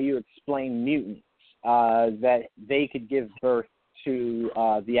be how you explain mutants, that they could give birth to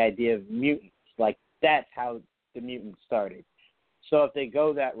the idea of mutants. Like, that's how the mutants started. So if they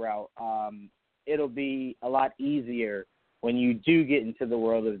go that route, it'll be a lot easier when you do get into the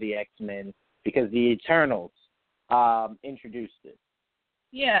world of the X-Men, because the Eternals introduced it.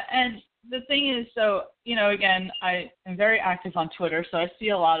 Yeah, and the thing is, so, again, I am very active on Twitter, so I see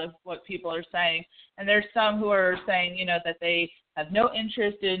a lot of what people are saying. And there's some who are saying, that they have no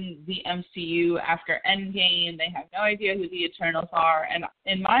interest in the MCU after Endgame. They have no idea who the Eternals are. And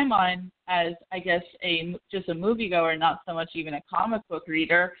in my mind, as, I guess, just a moviegoer, not so much even a comic book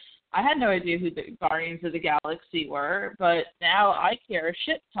reader, I had no idea who the Guardians of the Galaxy were, but now I care a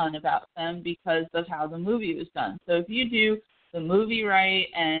shit ton about them because of how the movie was done. So if you do the movie right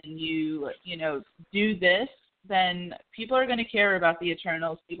and you do this, then people are going to care about the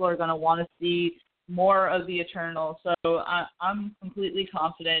Eternals. People are going to want to see more of the Eternals. So I'm completely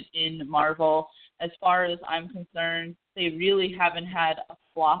confident in Marvel. As far as I'm concerned, they really haven't had a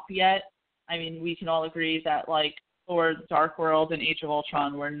flop yet. I mean, we can all agree that, like, Thor, Dark World, and Age of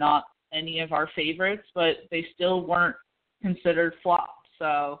Ultron were not any of our favorites, but they still weren't considered flops.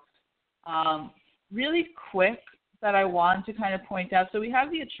 So really quick, that I want to kind of point out. So we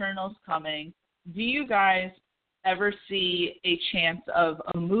have the Eternals coming. Do you guys ever see a chance of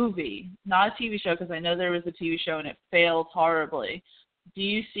a movie, not a TV show, because I know there was a TV show and it failed horribly. Do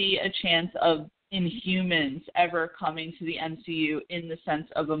you see a chance of Inhumans ever coming to the MCU in the sense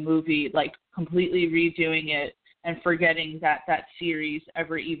of a movie, like completely redoing it and forgetting that series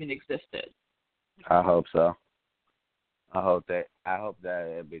ever even existed? I hope so. I hope that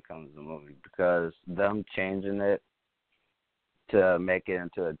it becomes a movie, because them changing it to make it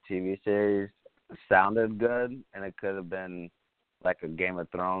into a TV series sounded good, and it could have been like a Game of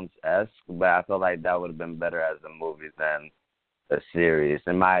Thrones-esque, but I feel like that would have been better as a movie than a series,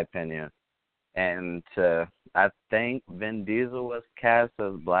 in my opinion. And I think Vin Diesel was cast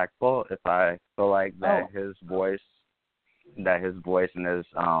as Black Bolt. If I feel like that his voice and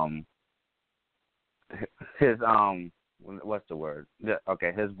his what's the word?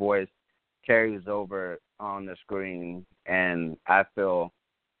 Okay, his voice carries over on the screen, and I feel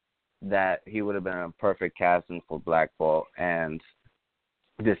that he would have been a perfect casting for Black Bolt. And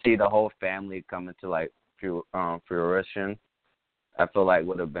to see the whole family come into like fruition, I feel like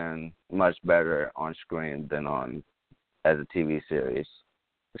would have been much better on screen than as a TV series.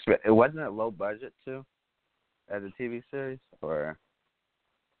 It wasn't a low budget too, as a TV series, or?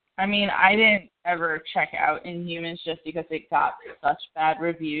 I mean, I didn't ever check out Inhumans just because it got such bad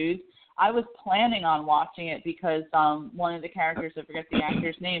reviews. I was planning on watching it because one of the characters, I forget the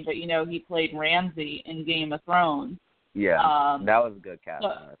actor's name, but he played Ramsay in Game of Thrones. Yeah, that was a good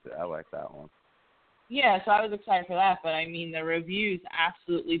casting. I like that one. Yeah, so I was excited for that, but I mean, the reviews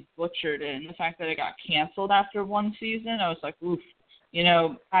absolutely butchered it, and the fact that it got canceled after one season, I was like, oof.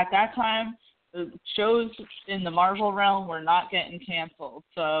 At that time, the shows in the Marvel realm were not getting canceled,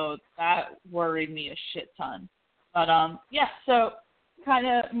 so that worried me a shit ton. But yeah, so kind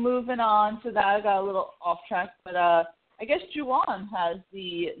of moving on to that, I got a little off track, but I guess Juwan has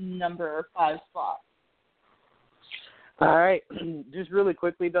the number 5 spot. All right, just really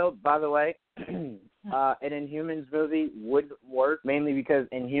quickly though, by the way, an Inhumans movie would work mainly because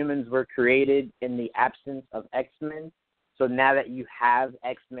Inhumans were created in the absence of X-Men. So now that you have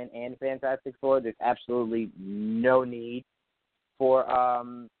X-Men and Fantastic Four, there's absolutely no need for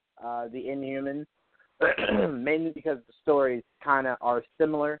the Inhumans. Mainly because the stories kind of are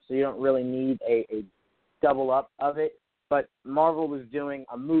similar, so you don't really need a double up of it. But Marvel was doing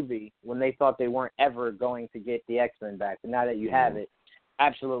a movie when they thought they weren't ever going to get the X-Men back. And now that you have it,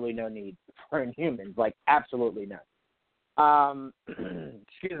 absolutely no need for Inhumans, like absolutely none.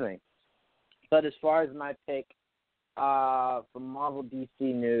 Excuse me. But as far as my pick for Marvel DC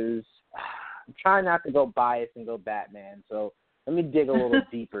news, I'm trying not to go biased and go Batman, so let me dig a little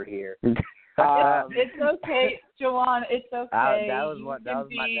deeper here. It's okay, Juwan. It's okay. That was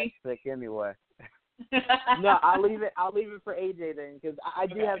my next pick anyway. No, I'll leave it for AJ then, because I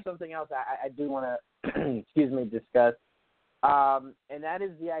do have something else I do want to discuss, and that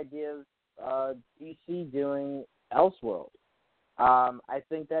is the idea of DC doing Elseworld. I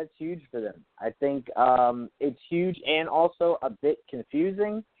think that's huge for them. I think it's huge and also a bit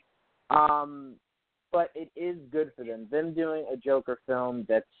confusing, but it is good for them. Them doing a Joker film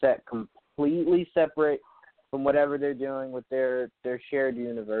that's set completely separate from whatever they're doing with their shared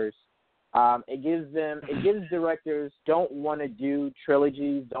universe. It gives directors don't want to do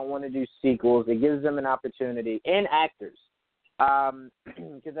trilogies, don't want to do sequels. It gives them an opportunity, and actors,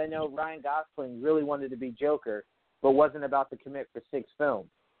 because I know Ryan Gosling really wanted to be Joker, but wasn't about to commit for 6 films.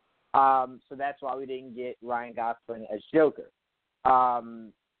 So that's why we didn't get Ryan Gosling as Joker.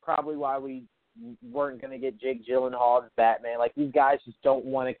 Probably why we weren't going to get Jake Gyllenhaal as Batman. Like, these guys just don't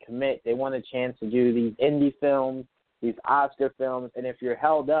want to commit. They want a chance to do these indie films, these Oscar films, and if you're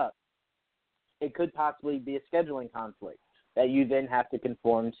held up, it could possibly be a scheduling conflict that you then have to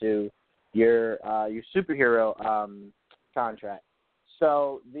conform to your superhero contract.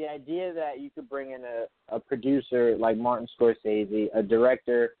 So the idea that you could bring in a producer like Martin Scorsese, a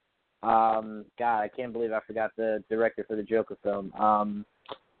director, God, I can't believe I forgot the director for the Joker film.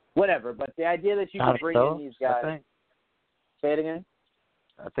 Whatever, but the idea that you could bring in these guys. Say it again?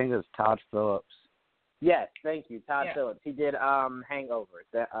 I think it's Todd Phillips. Yes, thank you, Todd Phillips. He did Hangover.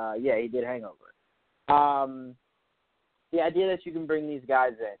 He did Hangover. The idea that you can bring these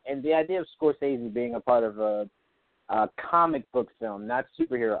guys in, and the idea of Scorsese being a part of a comic book film, not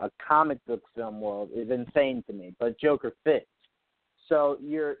superhero, a comic book film world is insane to me. But Joker fits. So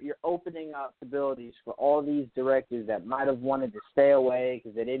you're opening up abilities for all these directors that might have wanted to stay away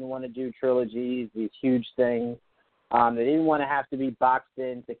because they didn't want to do trilogies, these huge things. They didn't want to have to be boxed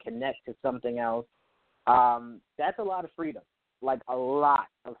in to connect to something else. That's a lot of freedom, like a lot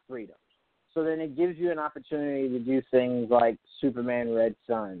of freedom. So then it gives you an opportunity to do things like Superman Red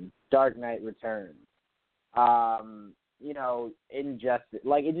Son, Dark Knight Returns, Injustice.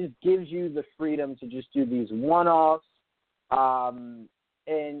 Like, it just gives you the freedom to just do these one-offs, and,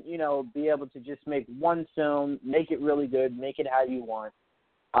 be able to just make one film, make it really good, make it how you want.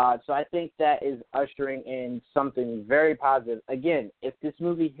 So I think that is ushering in something very positive. Again, if this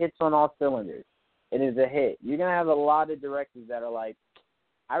movie hits on all cylinders, it is a hit. You're going to have a lot of directors that are like,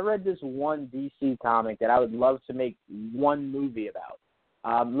 I read this one DC comic that I would love to make one movie about.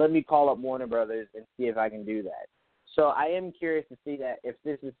 Let me call up Warner Brothers and see if I can do that. So I am curious to see that if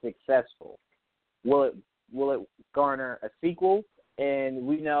this is successful, will it garner a sequel? And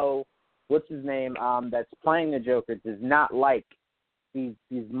we know what's his name that's playing the Joker does not like these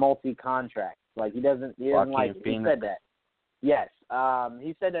multi-contracts. Like, he doesn't like it. He said that. Yes.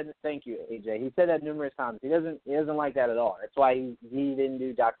 He said that. Thank you, AJ. He said that numerous times. He doesn't like that at all. That's why he didn't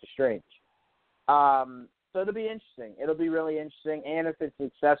do Doctor Strange. So it'll be interesting. It'll be really interesting. And if it's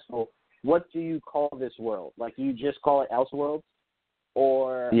successful, what do you call this world? Like, do you just call it Elseworlds?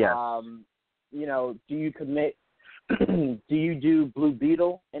 Or, yes. Do you commit? Do you do Blue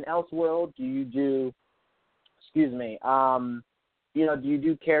Beetle in Elseworld? Do you do, do you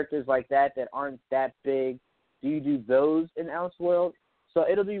do characters like that aren't that big? Do you do those in Elseworld? So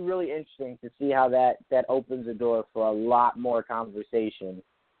it'll be really interesting to see how that opens the door for a lot more conversation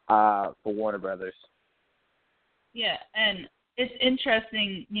for Warner Brothers. Yeah, and it's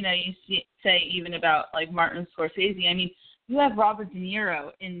interesting, you say even about, like, Martin Scorsese. I mean, you have Robert De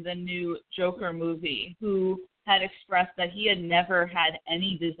Niro in the new Joker movie who had expressed that he had never had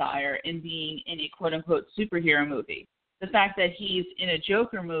any desire in being in a quote-unquote superhero movie. The fact that he's in a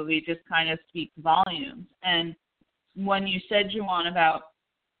Joker movie just kind of speaks volumes. And when you said, Juwan, about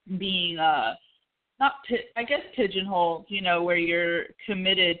being pigeonholed, where you're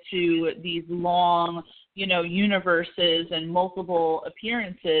committed to these long, universes and multiple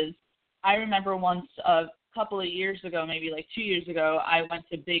appearances, I remember once a couple of years ago, maybe like 2 years ago, I went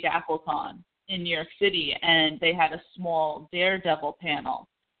to Big Apple Con in New York City, and they had a small Daredevil panel.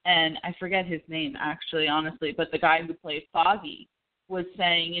 And I forget his name, actually, honestly, but the guy who played Foggy was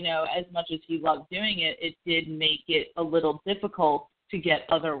saying, as much as he loved doing it, it did make it a little difficult to get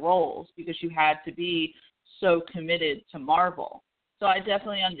other roles because you had to be so committed to Marvel. So I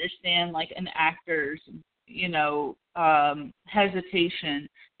definitely understand, like, an actor's, hesitation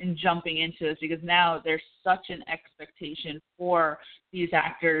in jumping into this, because now there's such an expectation for these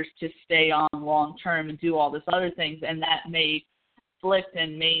actors to stay on long term and do all this other things, and that may conflict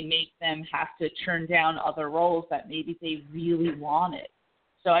and may make them have to turn down other roles that maybe they really wanted.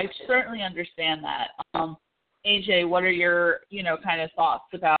 So I certainly understand that. AJ, what are your, kind of thoughts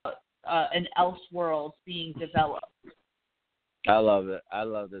about an Elseworlds being developed. I love it. I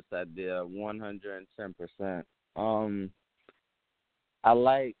love this idea 110%. I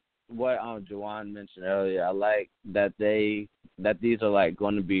like what Juwan mentioned earlier. I like that these are like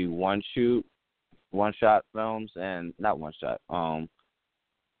going to be one shot films, and not one shot.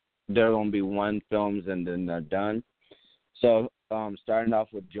 They're going to be one films and then they're done. So starting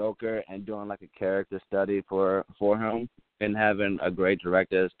off with Joker and doing like a character study for him, and having a great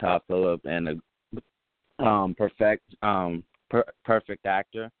director as Todd Phillips and a perfect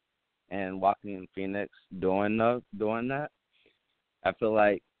actor, and Joaquin Phoenix doing that. I feel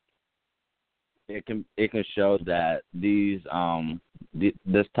like it can show that this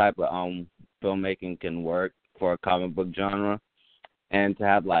type of filmmaking can work for a comic book genre, and to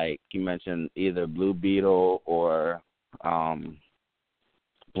have, like you mentioned, either Blue Beetle or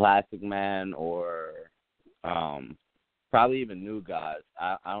Plastic Man or probably even New Gods.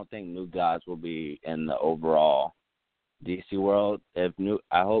 I don't think New Gods will be in the overall DC world. I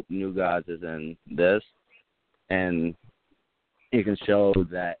hope New Gods is in this, and it can show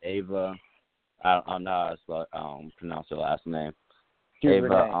that Ava, I don't know how to pronounce her last name.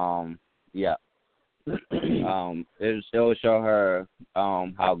 Ava, yeah. It will show her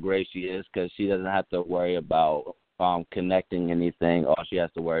how great she is, because she doesn't have to worry about connecting anything. All she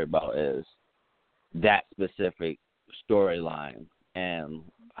has to worry about is that specific storyline and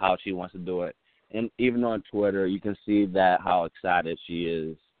how she wants to do it. And even on Twitter, you can see that how excited she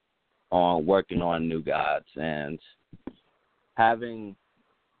is on working on New Gods and having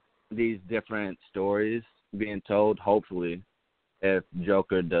these different stories being told, hopefully, if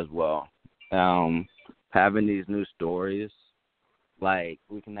Joker does well. Having these new stories, like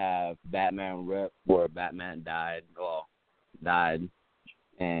we can have Batman Rip, where Batman died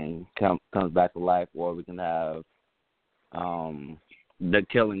and comes back to life, or we can have The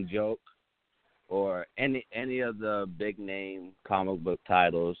Killing Joke, or any of the big name comic book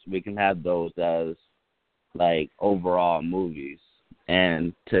titles. We can have those as like overall movies,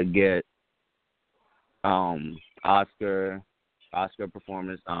 and to get Oscar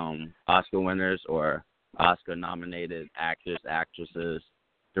performance, Oscar winners or Oscar nominated actors, actresses,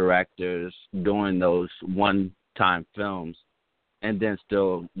 directors doing those one-time films, and then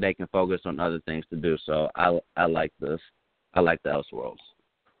still they can focus on other things to do. So I like this. I like the Elseworlds.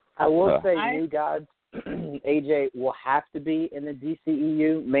 I will say New Gods, AJ, will have to be in the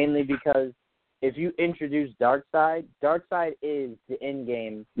DCEU, mainly because if you introduce Darkseid is the end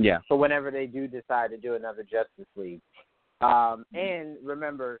game for whenever they do decide to do another Justice League. And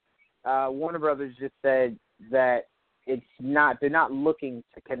remember, Warner Brothers just said that they're not looking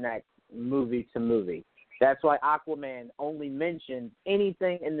to connect movie to movie. That's why Aquaman only mentioned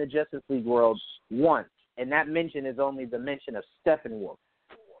anything in the Justice League world once, and that mention is only the mention of Steppenwolf.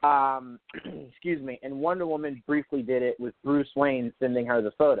 Excuse me. And Wonder Woman briefly did it with Bruce Wayne sending her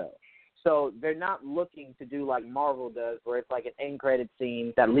the photo. So they're not looking to do like Marvel does, where it's like an end credit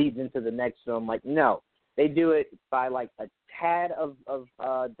scene that leads into the next film. Like, no, they do it by like a tad of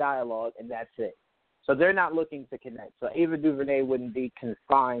dialogue, and that's it. So they're not looking to connect. So Ava DuVernay wouldn't be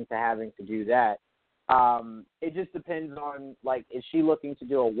confined to having to do that. It just depends on, like, is she looking to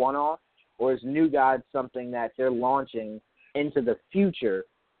do a one-off, or is New Gods something that they're launching into the future,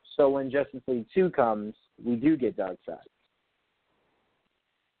 so when Justice League 2 comes, we do get Darkseid?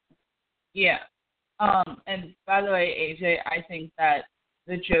 Yeah. And by the way, AJ, I think that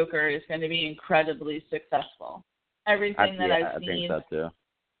the Joker is going to be incredibly successful. Everything that I've seen. I think so too.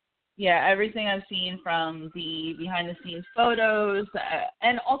 Yeah, everything I've seen from the behind-the-scenes photos,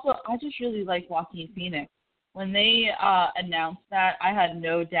 and also I just really like Joaquin Phoenix. When they announced that, I had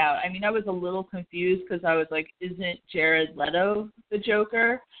no doubt. I mean, I was a little confused because I was like, isn't Jared Leto the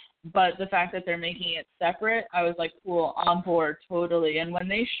Joker? But the fact that they're making it separate, I was like, cool, on board, totally. And when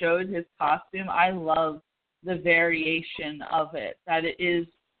they showed his costume, I love the variation of it, that it is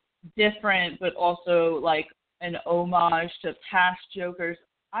different, but also like an homage to past Jokers.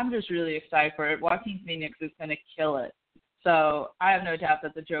 I'm just really excited for it. Joaquin Phoenix is going to kill it. So I have no doubt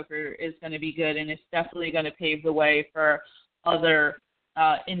that the Joker is going to be good, and it's definitely going to pave the way for other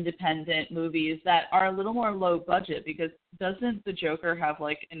independent movies that are a little more low budget, because doesn't the Joker have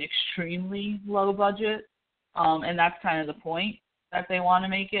like an extremely low budget? And that's kind of the point, that they want to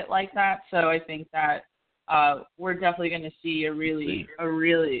make it like that. So I think that we're definitely going to see a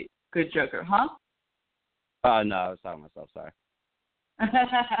really good Joker. Huh? No, I was talking to myself, sorry.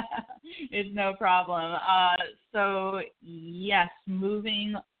 It's no problem. So, yes,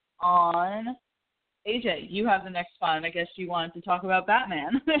 moving on. AJ, you have the next one. I guess you wanted to talk about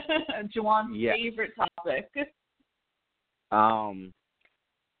Batman. Juwan's favorite topic.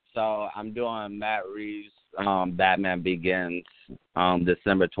 So I'm doing Matt Reeves' Batman Begins,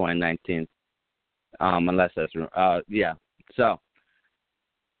 December 2019. Unless that's yeah. So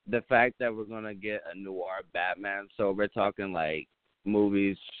the fact that we're gonna get a noir Batman, so we're talking like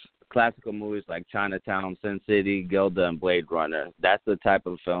movies, classical movies like Chinatown, Sin City, Gilda, and Blade Runner. That's the type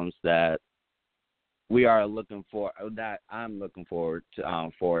of films that we are looking for. That I'm looking forward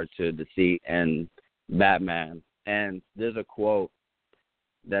to see in Batman. And there's a quote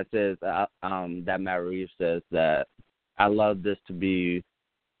that says that Matt Reeves says that I love this to be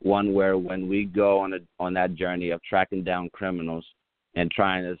one where when we go on that journey of tracking down criminals and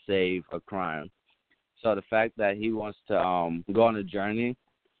trying to save a crime. So the fact that he wants to go on a journey,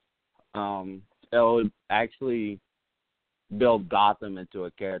 it'll actually build Gotham into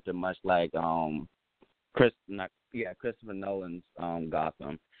a character much like Christopher Nolan's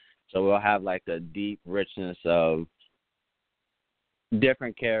Gotham. So we'll have like a deep richness of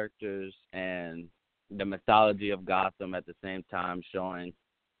different characters and the mythology of Gotham at the same time, showing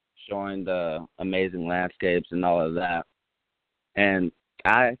the amazing landscapes and all of that. And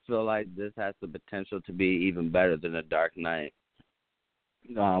I feel like this has the potential to be even better than The Dark Knight.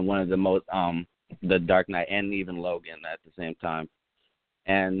 One of the most, The Dark Knight and even Logan at the same time.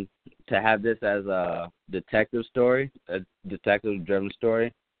 And to have this as a detective story, a detective-driven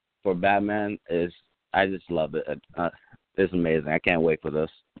story for Batman I just love it. It's amazing. I can't wait for this.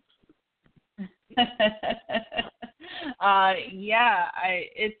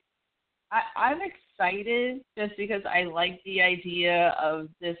 I'm excited just because I like the idea of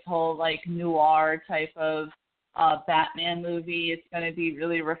this whole like noir type of Batman movie. It's going to be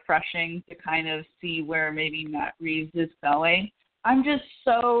really refreshing to kind of see where maybe Matt Reeves is going. I'm just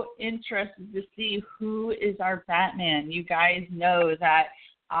so interested to see who is our Batman. You guys know that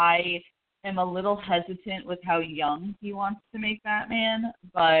I am a little hesitant with how young he wants to make Batman,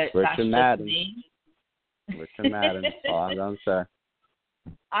 but Richard that's just Madden. me. Richard Madden. All I'm going to say.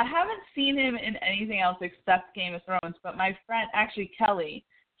 I haven't seen him in anything else except Game of Thrones, but my friend, actually Kelly,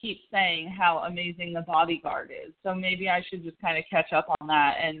 keeps saying how amazing The Bodyguard is. So maybe I should just kind of catch up on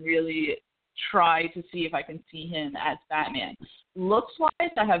that and really try to see if I can see him as Batman.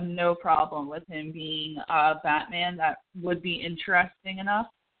 Looks-wise, I have no problem with him being Batman. That would be interesting enough.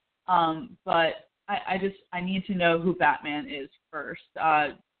 But I need to know who Batman is first.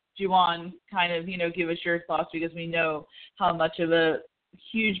 Juwan, kind of, give us your thoughts because we know how much of a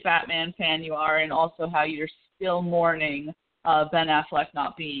huge Batman fan you are and also how you're still mourning Ben Affleck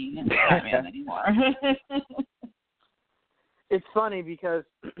not being Batman anymore. It's funny because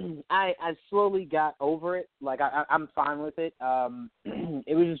I slowly got over it. Like, I'm fine with it.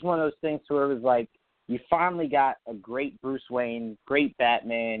 It was just one of those things where it was like, you finally got a great Bruce Wayne, great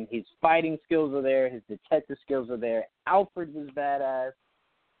Batman. His fighting skills are there. His detective skills are there. Alfred was badass.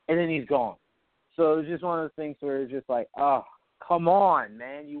 And then he's gone. So it was just one of those things where it's just like, oh, come on,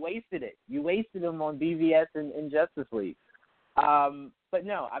 man. You wasted it. You wasted him on BVS and Justice League. But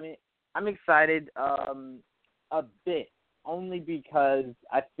no, I mean, I'm excited a bit, only because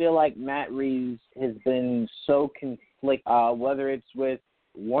I feel like Matt Reeves has been so conflicted, whether it's with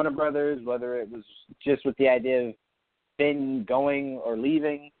Warner Brothers, whether it was just with the idea of Ben going or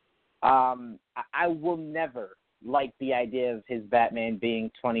leaving. I will never like the idea of his Batman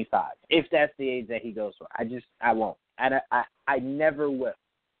being 25, if that's the age that he goes for. I won't. And I never will.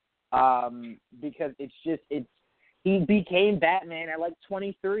 Because he became Batman at like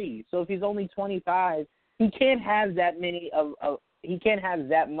 23. So if he's only 25, he can't have that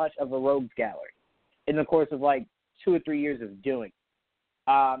much of a rogues gallery in the course of like 2 or 3 years of doing.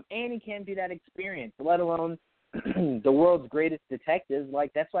 And he can't be that experienced, let alone the world's greatest detective.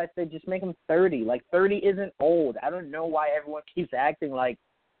 Like, that's why I said just make him 30. Like, 30 isn't old. I don't know why everyone keeps acting like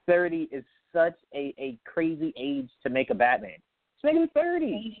 30 is such a crazy age to make a Batman. Just make him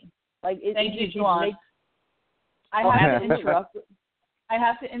 30. Like, Thank you, Juwan. I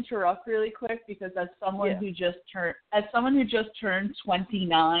have to interrupt really quick because as someone who just turned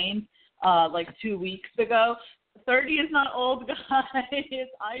 29 like 2 weeks ago, 30 is not old, guys.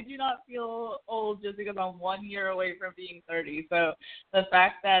 I do not feel old just because I'm 1 year away from being 30. So the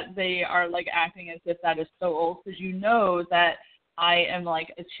fact that they are like acting as if that is so old, because you know that I am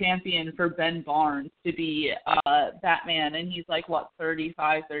like a champion for Ben Barnes to be Batman, and he's like, what,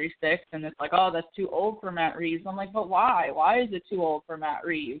 35, 36, and it's like, oh, that's too old for Matt Reeves. I'm like, but why? Why is it too old for Matt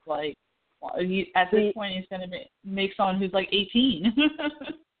Reeves? Like, at this point, he's going to make someone who's like 18.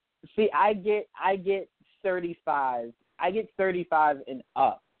 See, I get 35. I get 35 and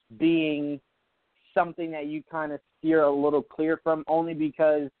up being something that you kind of steer a little clear from, only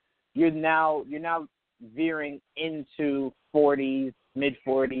because you're now veering into 40s,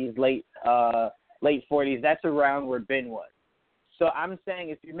 mid-40s, late 40s. That's around where Ben was. So I'm saying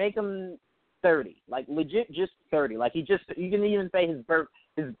if you make him 30, like legit just 30, like you can even say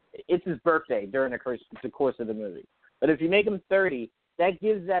it's his birthday during the course of the movie. But if you make him 30, that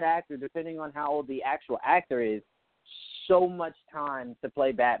gives that actor, depending on how old the actual actor is, so much time to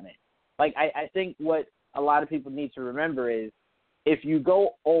play Batman. Like I think what a lot of people need to remember is if you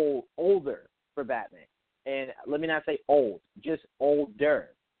go older for Batman, and let me not say old, just older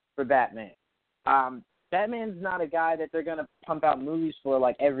for Batman. Batman's not a guy that they're going to pump out movies for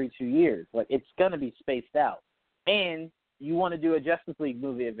like every 2 years. Like it's going to be spaced out. And you want to do a Justice League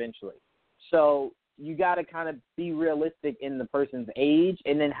movie eventually. So you got to kind of be realistic in the person's age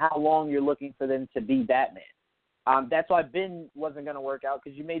and then how long you're looking for them to be Batman. That's why Ben wasn't going to work out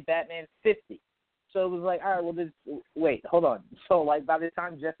because you made Batman 50. So it was like, all right, well, wait, hold on. So like by the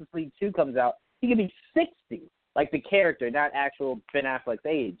time Justice League 2 comes out, he could be 60, like the character, not actual Ben Affleck's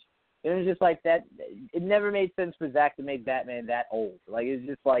age. It was just like that. It never made sense for Zack to make Batman that old. Like, it was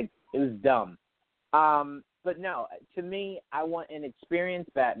just like, it was dumb. But no, to me, I want an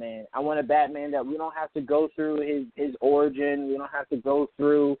experienced Batman. I want a Batman that we don't have to go through his origin. We don't have to go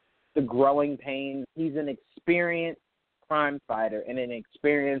through the growing pains. He's an experienced crime fighter and an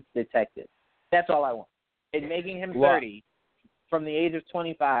experienced detective. That's all I want. And making him 30 from the age of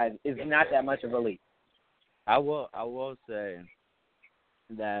 25 is not that much of a leap. I will say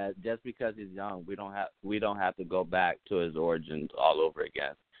that just because he's young, we don't have to go back to his origins all over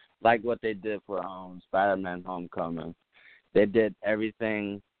again. Like what they did for Spider-Man: Homecoming. They did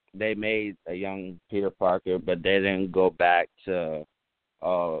everything. They made a young Peter Parker, but they didn't go back to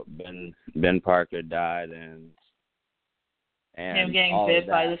Ben Parker died and him getting bit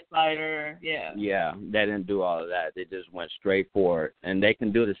by the spider. Yeah, they didn't do all of that. They just went straight for it, and they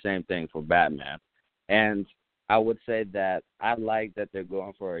can do the same thing for Batman. And I would say that I like that they're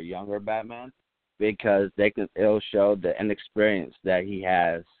going for a younger Batman because it'll show the inexperience that he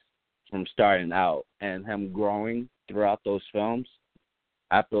has from starting out and him growing throughout those films.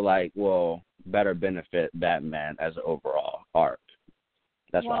 I feel like will better benefit Batman as an overall arc.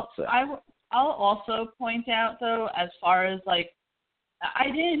 That's what I'll say. I'll also point out, though, as far as, like, I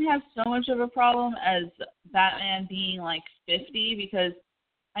didn't have so much of a problem as Batman being, like, 50 because,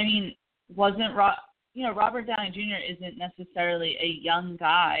 I mean, Robert Downey Jr. isn't necessarily a young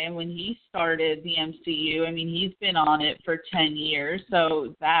guy. And when he started the MCU, I mean, he's been on it for 10 years.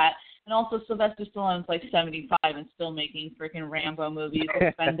 So that, and also Sylvester Stallone's, like, 75 and still making freaking Rambo movies,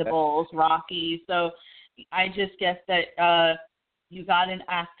 Expendables, Rocky. So I just guess that you got an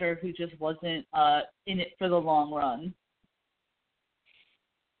actor who just wasn't in it for the long run.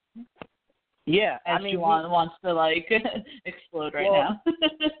 Yeah, as Juwan wants to like explode right now.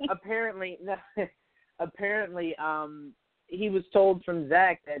 apparently, he was told from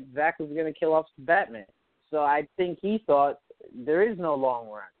Zack that Zack was going to kill off Batman. So I think he thought there is no long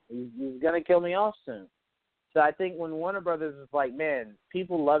run. He's going to kill me off soon. So I think when Warner Brothers was like, man,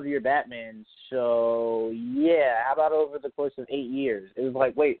 people love your Batman, so yeah, how about over the course of 8 years? It was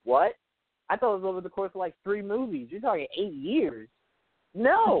like, wait, what? I thought it was over the course of like 3 movies. You're talking 8 years?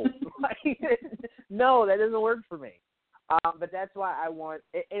 No. No, that doesn't work for me. But that's why I want,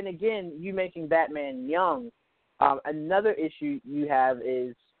 and again, you making Batman young, another issue you have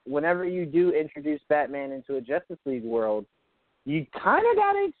is whenever you do introduce Batman into a Justice League world, you kind of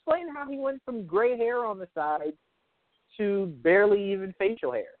got to explain how he went from gray hair on the side to barely even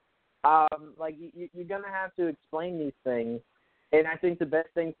facial hair. You're going to have to explain these things. And I think the best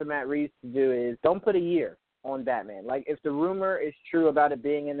thing for Matt Reeves to do is don't put a year on Batman. Like, if the rumor is true about it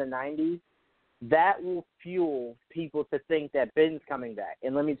being in the 90s, that will fuel people to think that Ben's coming back.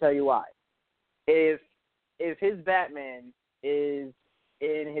 And let me tell you why. If his Batman is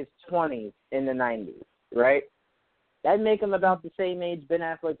in his 20s in the 90s, right? That'd make him about the same age Ben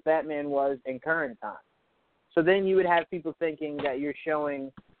Affleck's Batman was in current time. So then you would have people thinking that you're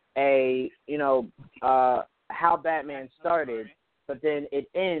showing how Batman started, but then it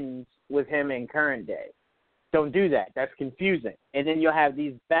ends with him in current day. Don't do that. That's confusing. And then you'll have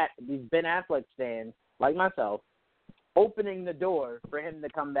these Ben Affleck fans, like myself, opening the door for him to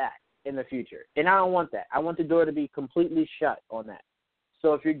come back in the future. And I don't want that. I want the door to be completely shut on that.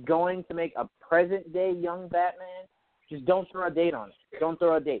 So if you're going to make a present-day young Batman, just don't throw a date on it. Don't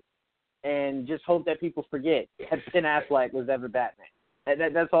throw a date. And just hope that people forget that Ben Affleck was ever Batman.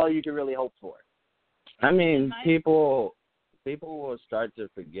 That's all you can really hope for. I mean, people will start to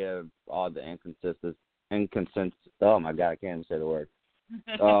forgive all the inconsistencies. Oh my God, I can't even say the word.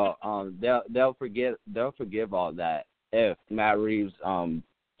 They'll forgive all that if Matt Reeves'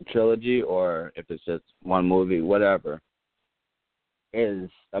 trilogy or if it's just one movie, whatever. is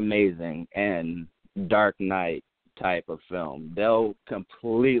amazing and Dark Knight type of film, they'll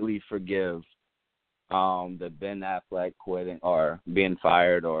completely forgive the Ben Affleck quitting or being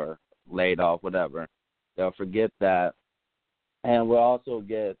fired or laid off, whatever. They'll forget that, and we're also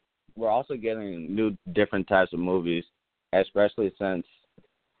getting new different types of movies, especially since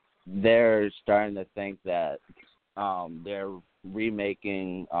they're starting to think that they're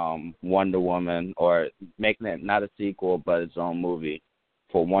remaking Wonder Woman, or making it not a sequel but its own movie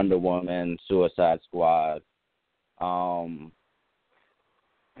for Wonder Woman, Suicide Squad. I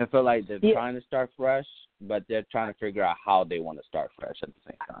feel like they're trying to start fresh, but they're trying to figure out how they want to start fresh at the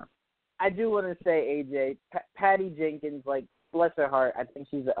same time. I do want to say, AJ, Patty Jenkins, like, bless her heart, I think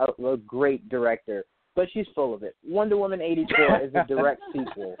she's a great director, but she's full of it. Wonder Woman 84 is a direct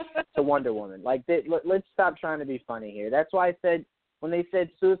sequel to Wonder Woman. Like, let's stop trying to be funny here. That's why I said, when they said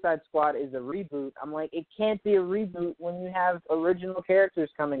Suicide Squad is a reboot, I'm like, it can't be a reboot when you have original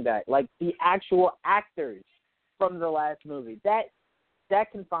characters coming back, like the actual actors from the last movie. That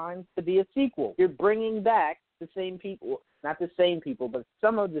confines to be a sequel. You're bringing back the same people, not the same people, but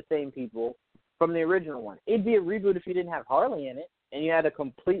some of the same people from the original one. It'd be a reboot if you didn't have Harley in it and you had a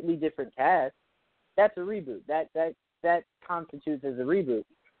completely different cast. That's a reboot. That constitutes as a reboot.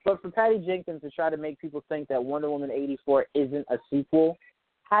 But for Patty Jenkins to try to make people think that Wonder Woman 84 isn't a sequel,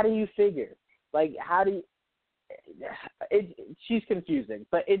 how do you figure? Like, how do you? She's confusing,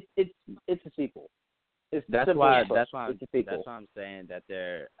 but it's a sequel. That's why I'm saying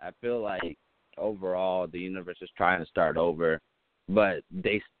that I feel like overall the universe is trying to start over, but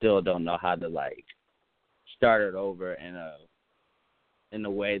they still don't know how to like start it over in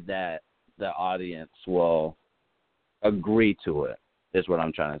a way that the audience will agree to it. Is what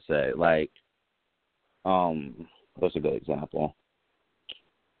I'm trying to say. Like, what's a good example?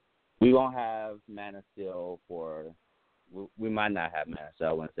 We won't have Man of Steel we might not have Man of Steel.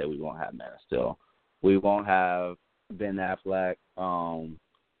 I wouldn't say we won't have Man of Steel. We won't have Ben Affleck.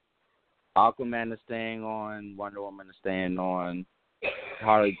 Aquaman is staying on. Wonder Woman is staying on.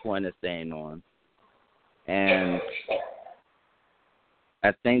 Harley Quinn is staying on. And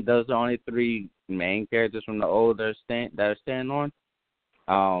I think those are the only three main characters from the old that are staying on.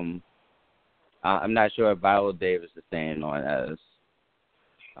 I'm not sure if Viola Davis is staying on as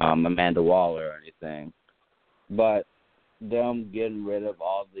Amanda Waller or anything. But them getting rid of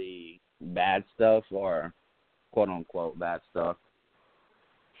all the bad stuff, or quote-unquote bad stuff,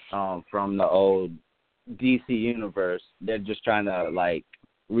 from the old DC universe, they're just trying to, like,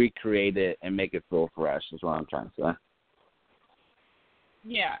 recreate it and make it feel fresh, is what I'm trying to say.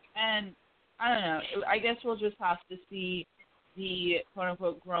 Yeah, and I don't know. I guess we'll just have to see the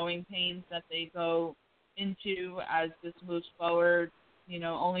quote-unquote growing pains that they go into as this moves forward. You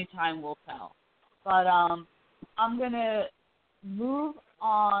know, only time will tell. But I'm going to move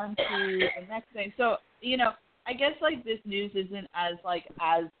on to the next thing. So, you know, I guess, like, this news isn't as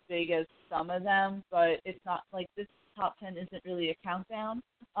big as some of them, but it's not, like, this top 10 isn't really a countdown.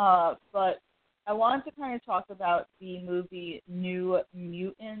 But I wanted to kind of talk about the movie New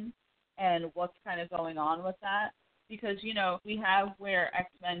Mutants and what's kind of going on with that. Because, you know, we have where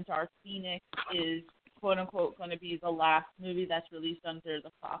X-Men Dark Phoenix is, quote-unquote, going to be the last movie that's released under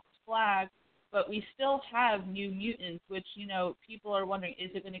the Fox flag. But we still have New Mutants, which, you know, people are wondering,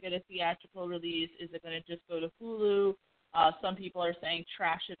 is it going to get a theatrical release? Is it going to just go to Hulu? Some people are saying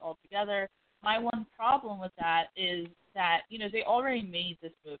trash it altogether. My one problem with that is that, you know, they already made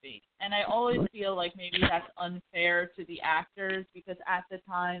this movie. And I always feel like maybe that's unfair to the actors because at the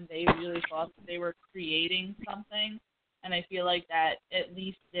time they really thought that they were creating something. And I feel like that at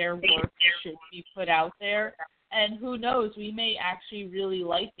least their work should be put out there. And who knows, we may actually really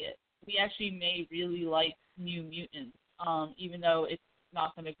like it. We actually may really like New Mutants, even though it's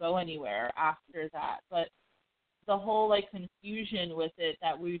not going to go anywhere after that. But the whole, like, confusion with it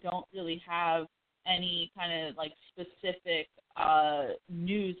that we don't really have any kind of, like, specific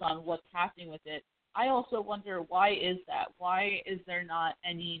news on what's happening with it. I also wonder, why is that? Why is there not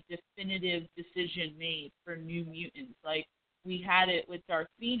any definitive decision made for New Mutants? Like, we had it with Dark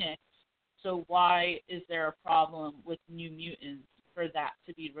Phoenix, so why is there a problem with New Mutants for that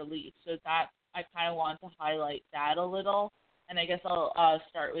to be released? So that, I kind of want to highlight that a little. And I guess I'll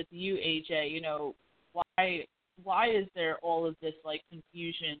start with you, AJ. You know, why is there all of this, like,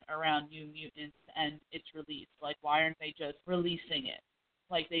 confusion around New Mutants and its release? Like, why aren't they just releasing it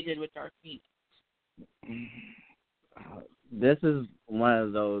like they did with Dark Phoenix? This is one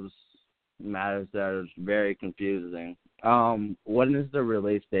of those matters that is very confusing. When is the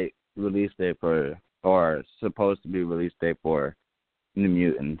release date for, or supposed to be release date for New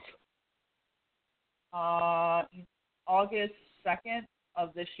Mutants? August 2nd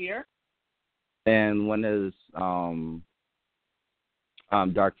of this year. And when does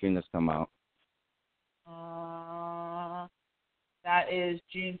Dark Phoenix come out? That is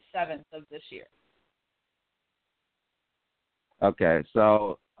June 7th of this year. Okay,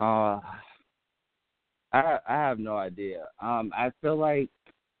 so I have no idea. I feel like,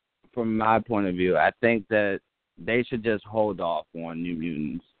 from my point of view, I think that they should just hold off on New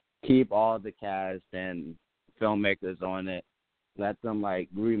Mutants. Keep all the cast and filmmakers on it. Let them not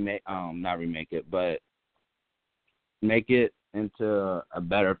remake it, but make it into a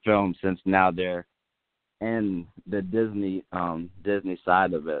better film, since now they're in the Disney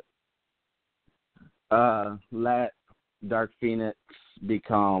side of it. Let Dark Phoenix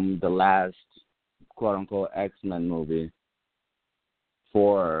become the last quote-unquote X-Men movie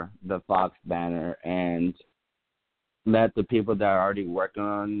for the Fox banner, and let the people that are already working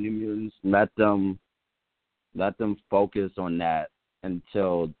on New Mutants, let them focus on that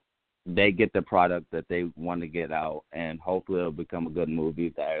until they get the product that they want to get out, and hopefully it'll become a good movie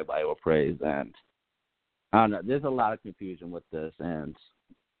that everybody will praise. And I don't know, there's a lot of confusion with this, and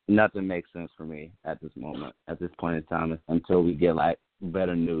nothing makes sense for me at this moment, at this point in time, until we get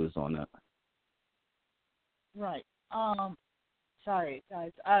better news on it. Right. Sorry,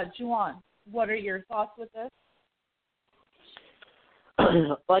 guys. Juwan, what are your thoughts with this?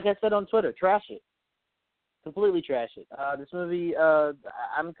 Like I said on Twitter, trash it. Completely trash it. This movie,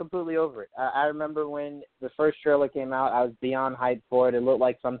 I'm completely over it. I remember when the first trailer came out, I was beyond hyped for it. It looked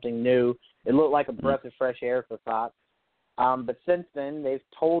like something new. It looked like a breath of fresh air for Fox. But since then, they've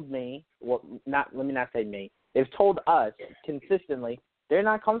told me, let me not say me, they've told us consistently they're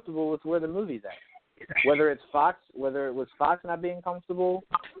not comfortable with where the movie's at. Whether it was Fox not being comfortable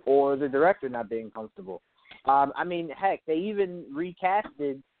or the director not being comfortable. I mean, heck, they even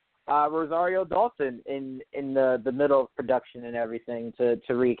recasted Rosario Dawson in the middle of production and everything to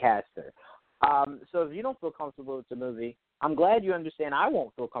recast her. So if you don't feel comfortable with the movie, I'm glad you understand I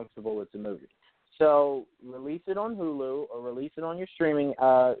won't feel comfortable with the movie. So release it on Hulu or release it on your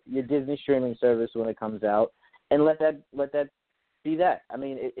Disney streaming service when it comes out, and let that be that. I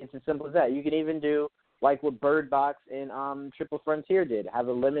mean, it's as simple as that. You can even do like what Bird Box and Triple Frontier did, have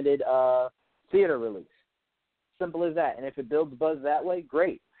a limited theater release. Simple as that. And if it builds buzz that way,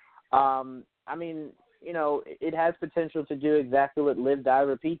 great. I mean, it has potential to do exactly what Live, Die,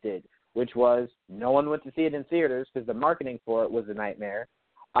 Repeat did, which was no one went to see it in theaters because the marketing for it was a nightmare.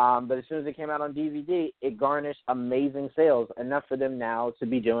 But as soon as it came out on DVD, it garnished amazing sales, enough for them now to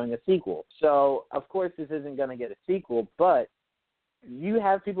be doing a sequel. So, of course, this isn't going to get a sequel, but you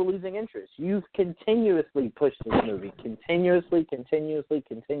have people losing interest. You've continuously pushed this movie, continuously.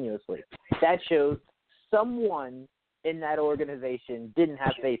 That shows someone in that organization didn't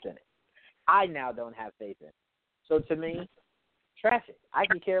have faith in it. I now don't have faith in it. So to me, trash it. I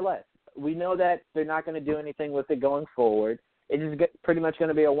can care less. We know that they're not going to do anything with it going forward. It is pretty much going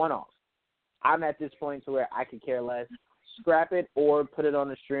to be a one-off. I'm at this point to where I could care less. Scrap it or put it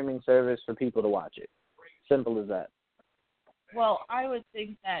on a streaming service for people to watch it. Simple as that. Well, I would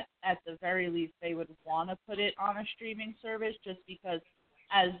think that at the very least they would want to put it on a streaming service, just because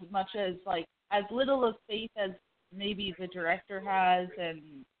as much as as little of faith as maybe the director has and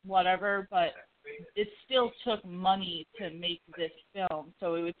whatever, but it still took money to make this film,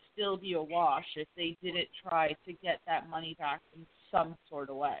 so it would still be a wash if they didn't try to get that money back in some sort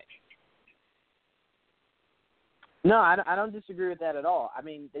of way. No, I don't disagree with that at all. I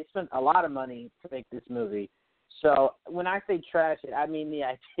mean, they spent a lot of money to make this movie. So when I say trash it, I mean the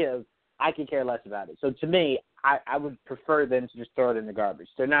idea of I could care less about it. So to me, I would prefer them to just throw it in the garbage.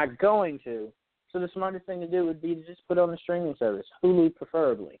 They're not going to. So the smartest thing to do would be to just put it on the streaming service, Hulu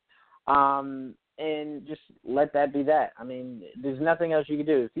preferably, and just let that be that. I mean, there's nothing else you can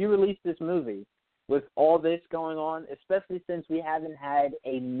do. If you release this movie with all this going on, especially since we haven't had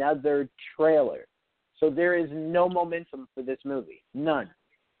another trailer, so there is no momentum for this movie, none,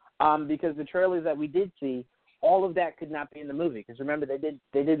 because the trailers that we did see, all of that could not be in the movie. Because remember, they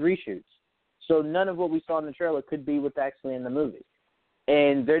did reshoots, so none of what we saw in the trailer could be what's actually in the movie,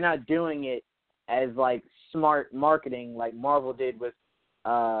 and they're not doing it as like smart marketing like Marvel did with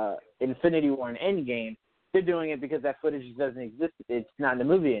Infinity War and Endgame. They're doing it because that footage doesn't exist. It's not in the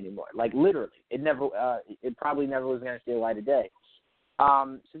movie anymore. Like literally, it probably never was going to see the light of day.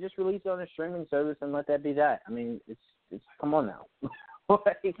 So just release it on a streaming service and let that be that. I mean, it's come on now.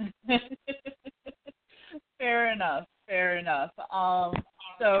 Fair enough.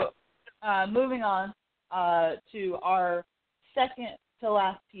 So moving on to our second to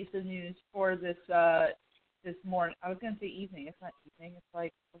last piece of news for this morning. I was going to say evening. It's not evening. It's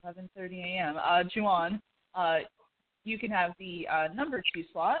like 11:30 a.m. Juwan, you can have the number 2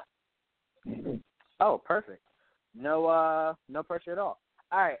 slot. Oh, perfect. No pressure at all.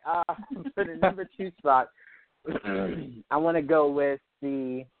 All right, for the number 2 spot, I want to go with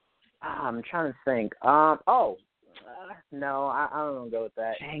the. I'm trying to think. No, I don't want to go with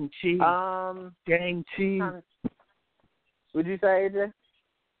that. Shang-Chi. Shang-Chi. Would you say, AJ?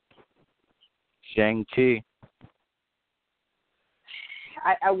 Shang-Chi.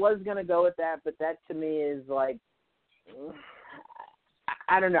 I was gonna go with that, but that to me is like,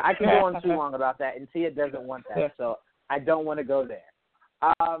 I don't know. I can go on too long about that, and Tia doesn't want that, so I don't want to go there.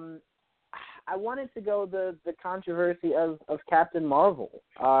 I wanted to go the controversy of Captain Marvel,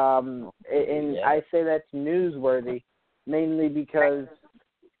 and I say that's newsworthy, mainly because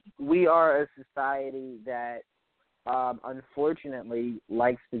we are a society that unfortunately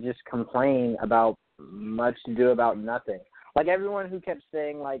likes to just complain about much to do about nothing. Like everyone who kept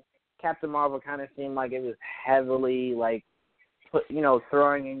saying like Captain Marvel kind of seemed like it was heavily like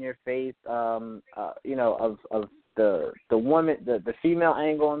throwing in your face of the woman, the female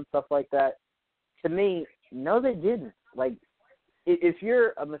angle and stuff like that. To me, no, they didn't. Like, if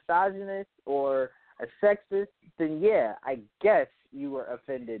you're a misogynist or a sexist, then yeah, I guess you were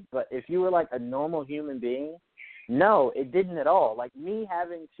offended. But if you were like a normal human being, no, it didn't at all. Like me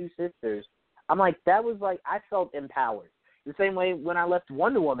having 2 sisters, I'm like, that was like, I felt empowered. The same way when I left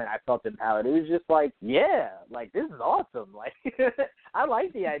Wonder Woman, I felt empowered. It was just like, yeah, like this is awesome. Like, I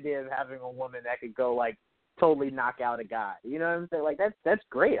like the idea of having a woman that could go like totally knock out a guy. You know what I'm saying? Like that's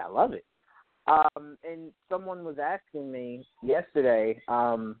great. I love it. And someone was asking me yesterday,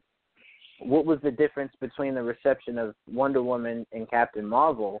 what was the difference between the reception of Wonder Woman and Captain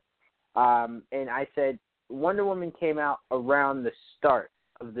Marvel? And I said Wonder Woman came out around the start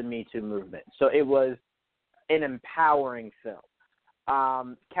of the Me Too movement, so it was an empowering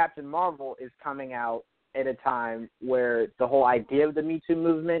film. Captain Marvel is coming out at a time where the whole idea of the Me Too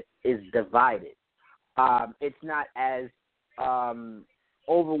movement is divided. It's not as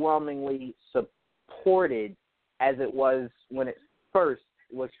overwhelmingly supported as it was when it first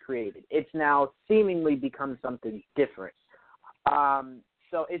was created. It's now seemingly become something different.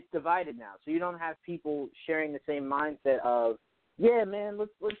 So it's divided now. So you don't have people sharing the same mindset of, yeah, man,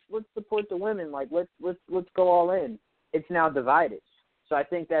 let's support the women. Like let's go all in. It's now divided. So I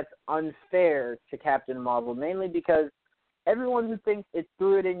think that's unfair to Captain Marvel, mainly because everyone who thinks it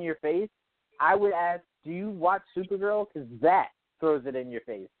threw it in your face, I would ask, do you watch Supergirl? Because that throws it in your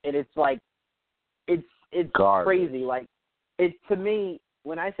face, and it's like, it's crazy. Like, it to me,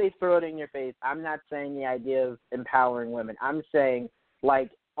 when I say throw it in your face, I'm not saying the idea of empowering women. I'm saying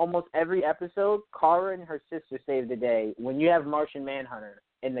like almost every episode, Kara and her sister save the day when you have Martian Manhunter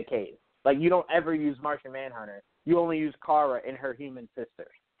in the cave. Like, you don't ever use Martian Manhunter. You only use Kara and her human sister.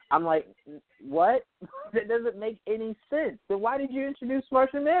 I'm like, what? That doesn't make any sense. Then why did you introduce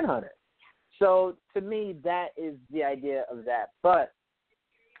Martian Manhunter? So, to me, that is the idea of that. But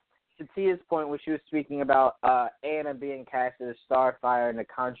to Tia's point, when she was speaking about Anna being cast as Starfire and the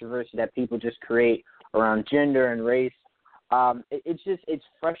controversy that people just create around gender and race, it's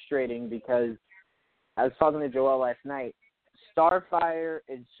frustrating because I was talking to Joel last night. Starfire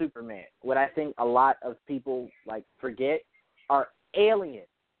and Superman, what I think a lot of people like forget, are aliens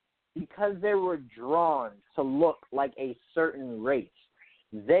because they were drawn to look like a certain race.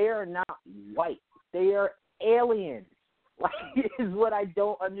 They are not white. They are aliens. Like, is what I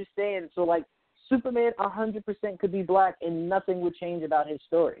don't understand. So, like, Superman 100% could be black and nothing would change about his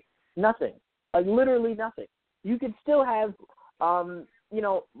story. Nothing. Like, literally nothing. You could still have, the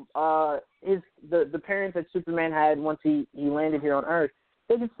parents that Superman had once he landed here on Earth,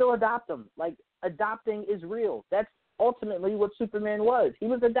 they could still adopt him. Like, adopting is real. That's ultimately what Superman was. He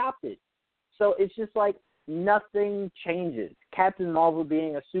was adopted. So it's just like nothing changes. Captain Marvel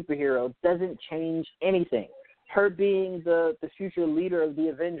being a superhero doesn't change anything. Her being the future leader of the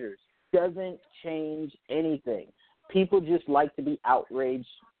Avengers doesn't change anything. People just like to be outraged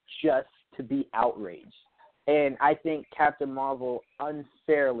just to be outraged. And I think Captain Marvel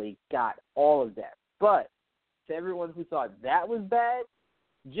unfairly got all of that. But to everyone who thought that was bad,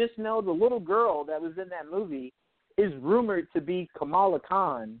 just know the little girl that was in that movie is rumored to be Kamala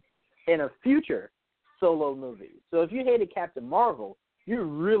Khan in a future solo movie. So if you hated Captain Marvel, you're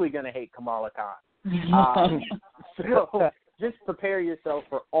really going to hate Kamala Khan. So just prepare yourself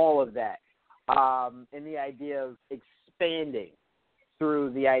for all of that. And the idea of expanding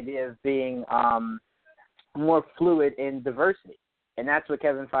through the idea of being more fluid in diversity. And that's what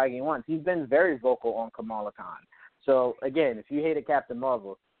Kevin Feige wants. He's been very vocal on Kamala Khan. So, again, if you hated Captain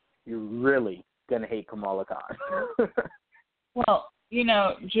Marvel, you're really going to hate Kamala Khan. Well,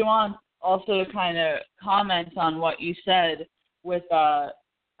 Juwan, also to kind of comment on what you said with I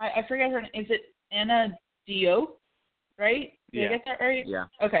forget her name. Is it Anna Diop, right? Did I get that right? Yeah.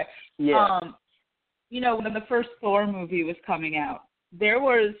 Okay. Yeah. You know, when the first Thor movie was coming out, there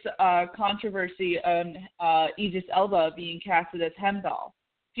was controversy on Idris Elba being casted as Heimdall.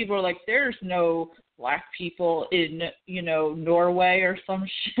 People were like, "There's no black people in, you know, Norway or some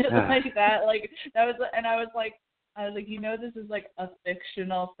shit like that." Like that was, and I was like, you know, this is like a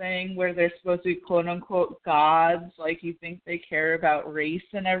fictional thing where they're supposed to be quote unquote gods. Like, you think they care about race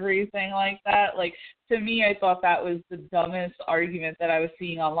and everything like that? Like, to me, I thought that was the dumbest argument that I was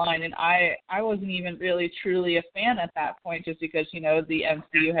seeing online, and I wasn't even really truly a fan at that point, just because, you know, the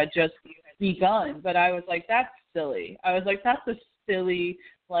MCU had just begun. But I was like, that's silly. I was like, that's a silly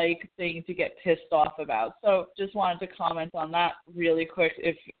like thing to get pissed off about. So just wanted to comment on that really quick.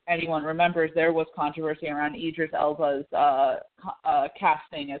 If anyone remembers, there was controversy around Idris Elba's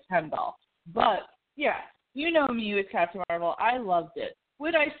casting as Heimdall. But yeah, you know me with Captain Marvel. I loved it.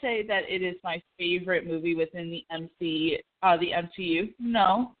 Would I say that it is my favorite movie within the MCU?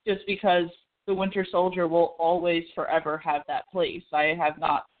 No, just because The Winter Soldier will always forever have that place. I have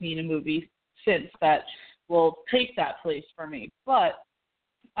not seen a movie since that will take that place for me. But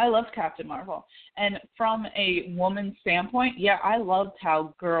I loved Captain Marvel. And from a woman's standpoint, yeah, I loved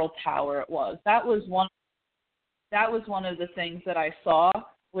how girl power it was. That was one of the things that I saw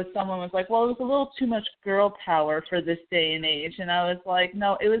was someone was like, well, it was a little too much girl power for this day and age. And I was like,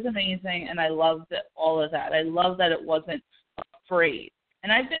 no, it was amazing, and I loved all of that. I love that it wasn't afraid.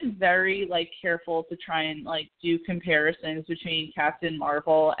 And I've been very, like, careful to try and, like, do comparisons between Captain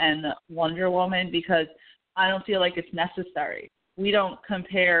Marvel and Wonder Woman because I don't feel like it's necessary. We don't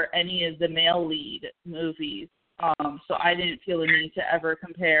compare any of the male lead movies, so I didn't feel the need to ever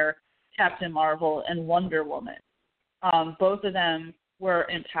compare Captain Marvel and Wonder Woman. Both of them were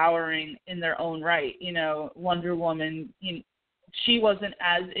empowering in their own right. You know, Wonder Woman, she wasn't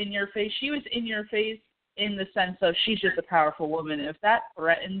as in your face. She was in your face in the sense of she's just a powerful woman. If that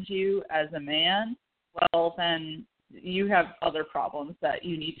threatens you as a man, well, then you have other problems that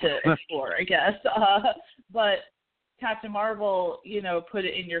you need to explore, I guess. But Captain Marvel, you know, put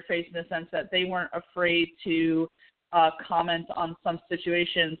it in your face in the sense that they weren't afraid to comment on some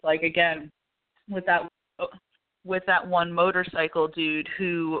situations, like, again, with that one motorcycle dude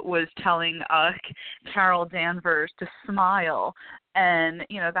who was telling Carol Danvers to smile. And,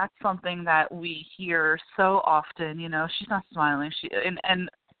 you know, that's something that we hear so often, you know, she's not smiling. And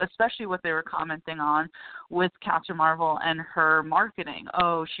especially what they were commenting on with Captain Marvel and her marketing.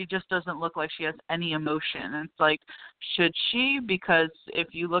 Oh, she just doesn't look like she has any emotion. And it's like, should she? Because if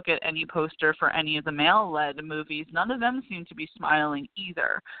you look at any poster for any of the male-led movies, none of them seem to be smiling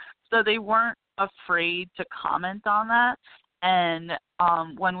either. So they weren't afraid to comment on that. And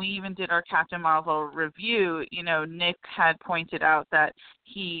when we even did our Captain Marvel review, you know, Nick had pointed out that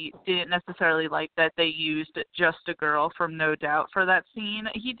he didn't necessarily like that they used just a girl from No Doubt for that scene.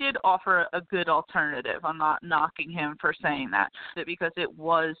 He did offer a good alternative. I'm not knocking him for saying that because it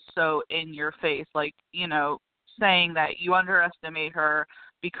was so in your face, like, you know, saying that you underestimate her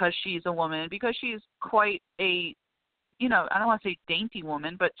because she's a woman, because she's quite a, you know, I don't want to say dainty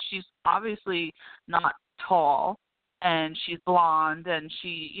woman, but she's obviously not tall. And she's blonde, and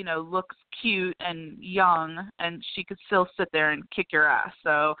she, you know, looks cute and young, and she could still sit there and kick your ass.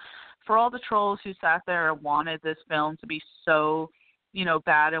 So for all the trolls who sat there and wanted this film to be so, you know,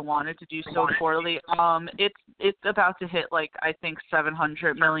 bad and wanted to do so poorly, it's about to hit, like, I think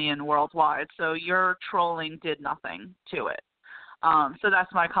 700 million worldwide. So your trolling did nothing to it. So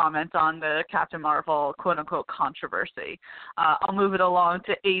that's my comment on the Captain Marvel quote-unquote controversy. I'll move it along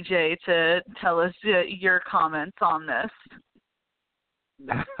to AJ to tell us your comments on this.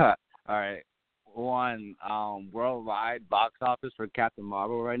 All right. One, worldwide box office for Captain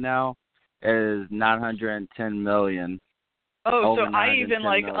Marvel right now is 910 million. Oh, so I even,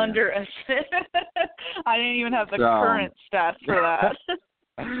 like, underestimated. I didn't even have the current stats for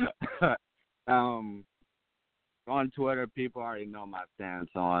that. On Twitter, people already know my stance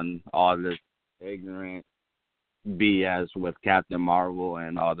on all this ignorant BS with Captain Marvel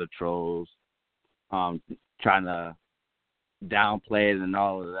and all the trolls trying to downplay it and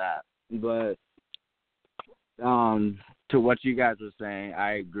all of that. But to what you guys were saying,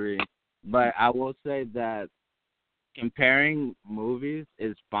 I agree. But I will say that comparing movies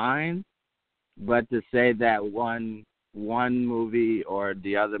is fine, but to say that one movie or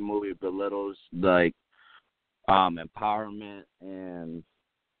the other movie belittles, like, empowerment and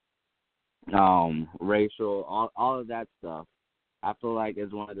racial, all of that stuff, I feel like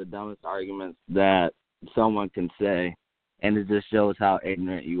is one of the dumbest arguments that someone can say, and it just shows how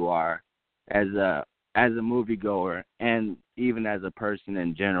ignorant you are as a moviegoer and even as a person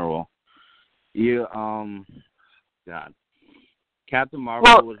in general. God, Captain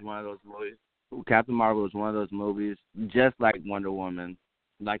Marvel was one of those movies. Captain Marvel was one of those movies, just like Wonder Woman,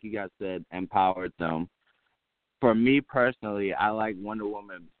 like you guys said, empowered them. For me personally, I like Wonder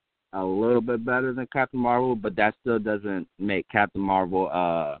Woman a little bit better than Captain Marvel, but that still doesn't make Captain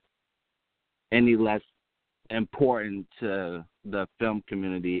Marvel any less important to the film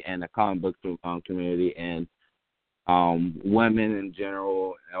community and the comic book community and women in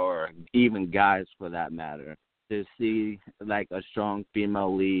general, or even guys for that matter, to see like a strong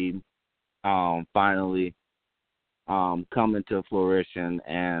female lead finally come into fruition,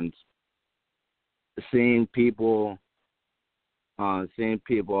 and seeing people saying,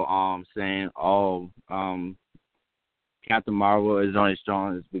 "Oh, Captain Marvel is only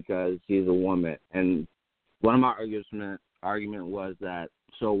strong because she's a woman." And one of my argument was that,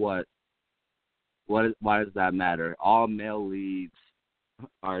 so what? Why does that matter? All male leads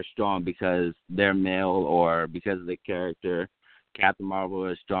are strong because they're male or because of the character. Captain Marvel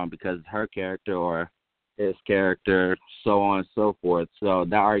is strong because of her character or his character, so on and so forth. So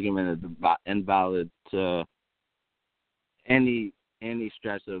that argument is invalid to any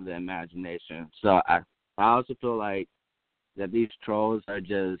stretch of the imagination. So I also feel like that these trolls are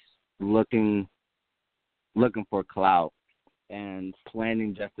just looking for clout and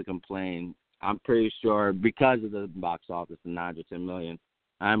planning just to complain. I'm pretty sure because of the box office and $910 million,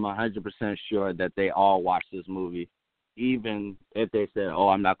 I'm 100% sure that they all watched this movie, even if they said, "Oh,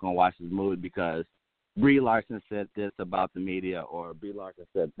 I'm not going to watch this movie because Brie Larson said this about the media," or Brie Larson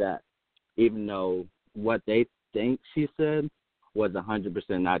said that, even though what they think she said was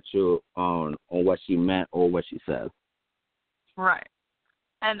 100% not true on what she meant or what she said. Right.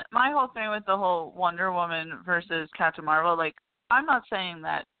 And my whole thing with the whole Wonder Woman versus Captain Marvel, like, I'm not saying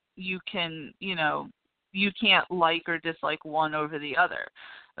that you can, you can't like or dislike one over the other.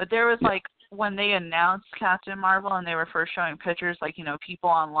 But there was, like, when they announced Captain Marvel and they were first showing pictures, like, people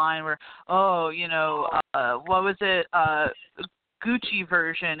online were, what was it, Gucci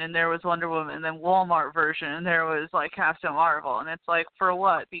version, and there was Wonder Woman, and then Walmart version, and there was, like, Captain Marvel. And it's like, for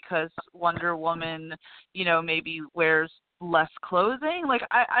what? Because Wonder Woman, maybe wears less clothing? Like,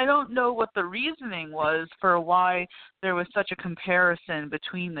 I don't know what the reasoning was for why there was such a comparison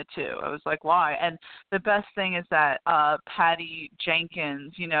between the two. I was like, why? And the best thing is that Patty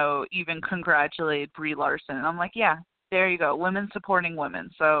Jenkins, even congratulated Brie Larson. And I'm like, yeah, there you go. Women supporting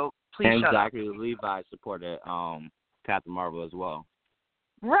women. So please and shut Zachary Levi supported Captain Marvel as well.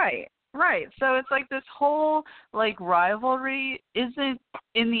 Right. So it's like this whole, like, rivalry isn't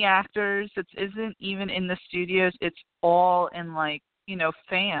in the actors. It isn't even in the studios. It's all in, like,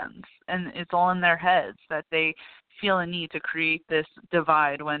 fans. And it's all in their heads that they feel a need to create this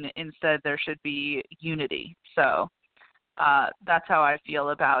divide when instead there should be unity. So that's how I feel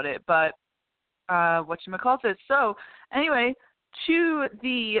about it. But whatchamacallit. So anyway, to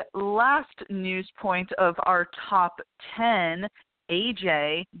the last news point of our top 10,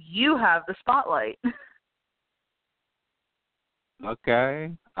 AJ, you have the spotlight.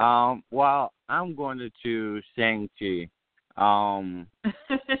 Okay. Well, I'm going to choose Shang-Chi.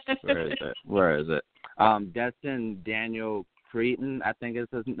 Where is it? Destin Daniel Cretton, I think is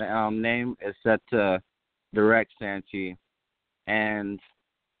his name, is set to direct Shang-Chi. And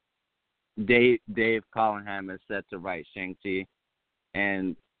Dave Collingham is set to write Shang-Chi.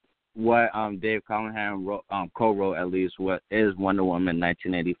 And what Dave Collingham wrote, co-wrote at least, what is Wonder Woman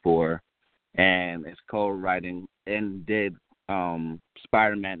 1984, and is co-writing and did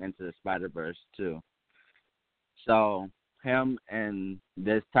Spider-Man Into the Spider-Verse too. So him and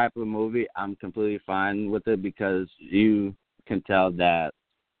this type of movie, I'm completely fine with it because you can tell that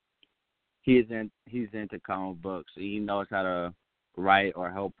he's into comic books. He knows how to write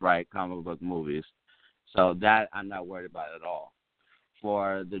or help write comic book movies. So that I'm not worried about at all.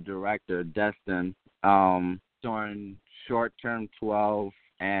 For the director, Destin, during Short Term 12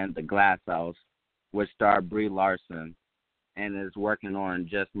 and The Glass House, which star Brie Larson, and is working on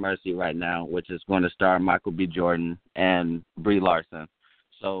Just Mercy right now, which is going to star Michael B. Jordan and Brie Larson.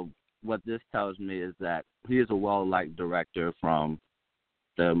 So what this tells me is that he is a well-liked director from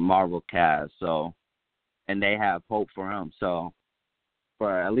the Marvel cast. So, and they have hope for him. So,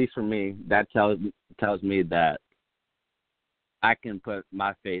 at least for me, that tells me that I can put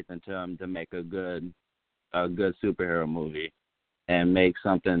my faith into him to make a good superhero movie and make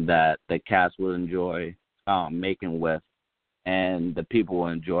something that the cast will enjoy making with, and the people will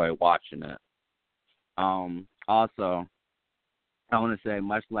enjoy watching it. Also, I want to say,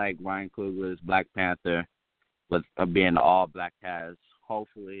 much like Ryan Coogler's Black Panther, with being an all-black cast,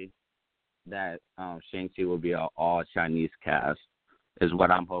 hopefully that Shang-Chi will be an all Chinese cast is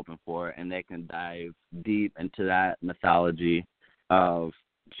what I'm hoping for, and they can dive deep into that mythology of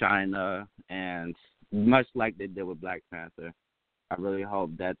China, and much like they did with Black Panther. I really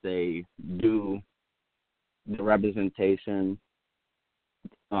hope that they do the representation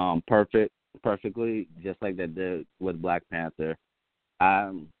perfectly, just like they did with Black Panther.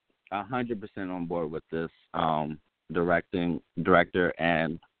 I'm 100% on board with this director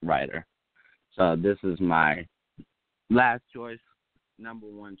and writer. So this is my last choice, number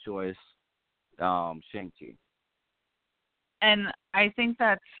one choice, Shang-Chi. And I think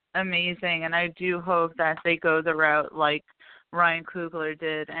that's amazing, and I do hope that they go the route like Ryan Coogler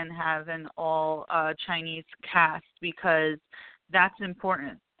did and have an all Chinese cast, because that's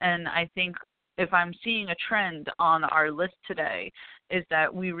important. And I think if I'm seeing a trend on our list today, is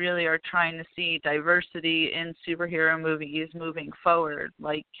that we really are trying to see diversity in superhero movies moving forward,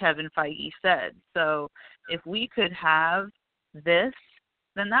 like Kevin Feige said. So if we could have this,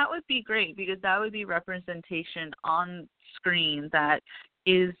 then that would be great, because that would be representation on screen that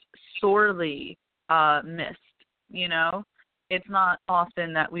is sorely missed, you know? It's not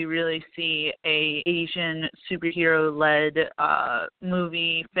often that we really see a Asian superhero-led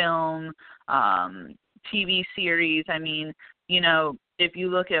movie, film, TV series. I mean, you know, if you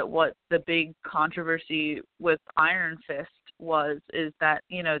look at what the big controversy with Iron Fist was, is that,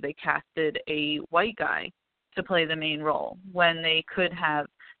 you know, they casted a white guy to play the main role when they could have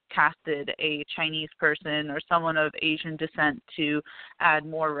casted a Chinese person or someone of Asian descent to add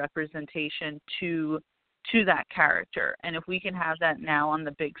more representation to that character. And if we can have that now on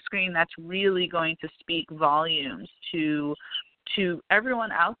the big screen, that's really going to speak volumes to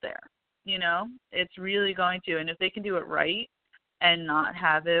everyone out there. You know, it's really going to. And if they can do it right and not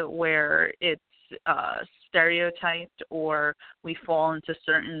have it where it's stereotyped or we fall into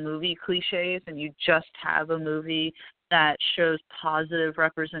certain movie cliches, and you just have a movie that shows positive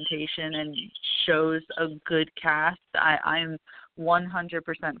representation and shows a good cast, I'm 100%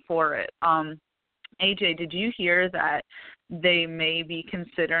 for it. AJ, did you hear that they may be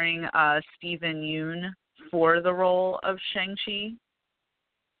considering Steven Yeun for the role of Shang-Chi?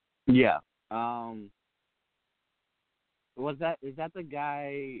 Yeah. Is that the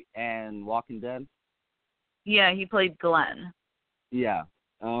guy in Walking Dead? Yeah, he played Glenn. Yeah.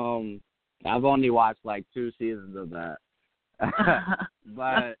 I've only watched like 2 seasons of that.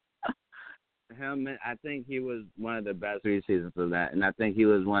 But him, I think he was one of the best 3 seasons of that, and I think he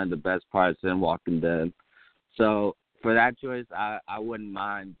was one of the best parts in Walking Dead. So for that choice, I wouldn't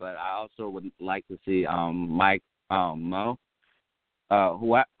mind, but I also would like to see Mike Mo,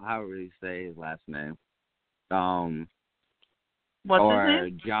 however you say his last name. What's or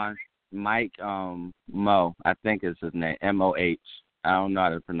his name? John Mike Mo, I think is his name, M-O-H. I don't know how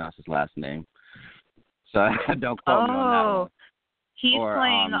to pronounce his last name, so don't quote me on that one. He's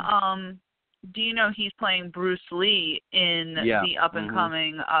playing. Do you know he's playing Bruce Lee in the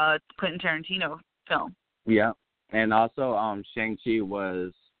up-and-coming Quentin Tarantino film? Yeah, and also Shang-Chi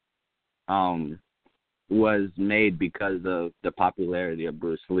was made because of the popularity of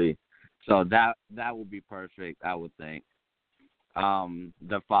Bruce Lee, so that would be perfect, I would think.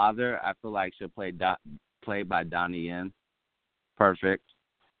 The father, I feel like, should played by Donnie Yen. Perfect.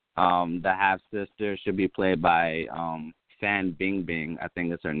 The half-sister should be played by Fan Bingbing, I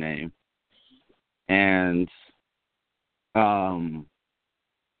think that's her name. And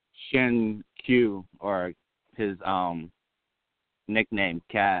Shin Q, or his nickname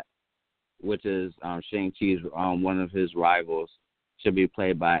Cat, which is Shang-Chi's one of his rivals, should be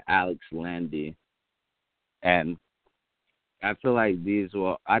played by Alex Landy. And I feel like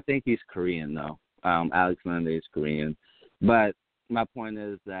I think he's Korean though. Alex Landy is Korean. But my point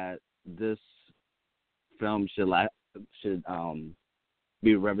is that this film should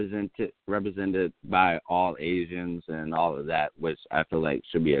be represented by all Asians and all of that, which I feel like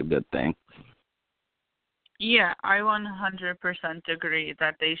should be a good thing. Yeah, I 100% agree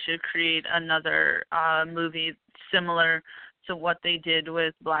that they should create another movie similar to what they did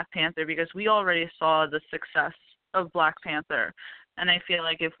with Black Panther, because we already saw the success of Black Panther, and I feel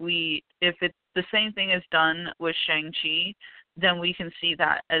like if it's the same thing is done with Shang-Chi, then we can see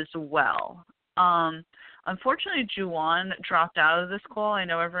that as well. Unfortunately, Juwan dropped out of this call. I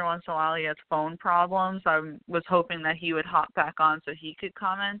know every once in a while he has phone problems. I was hoping that he would hop back on so he could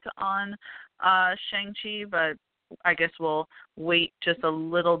comment on Shang-Chi, but I guess we'll wait just a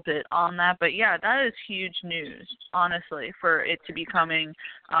little bit on that. But yeah, that is huge news, honestly, for it to be coming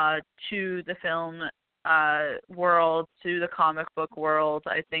to the film world, to the comic book world.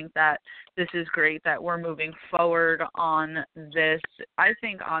 I think that this is great that we're moving forward on this. I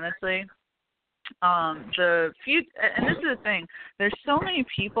think, honestly, the few, and this is the thing. There's so many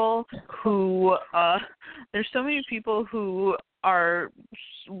people who are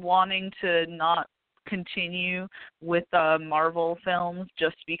wanting to not continue with Marvel films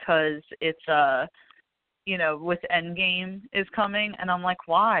just because it's with Endgame is coming, and I'm like,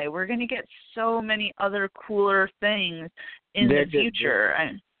 why? We're gonna get so many other cooler things in the future.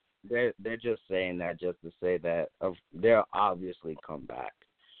 They're just saying that just to say that they'll obviously come back.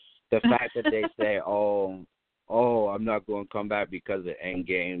 The fact that they say, oh, I'm not going to come back because of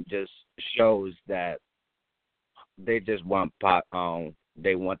Endgame, just shows that they just want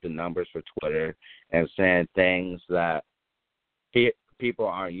they want the numbers for Twitter and saying things that people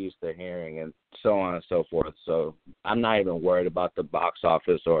aren't used to hearing, and so on and so forth. So I'm not even worried about the box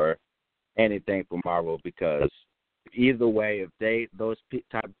office or anything for Marvel, because either way, if those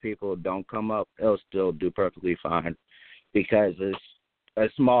type of people don't come up, they'll still do perfectly fine, because it's a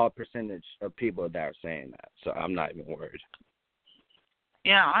small percentage of people that are saying that. So I'm not even worried.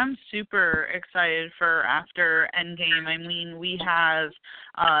 Yeah, I'm super excited for after Endgame. I mean, we have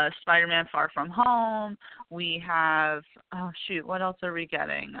Spider-Man Far From Home. We have, what else are we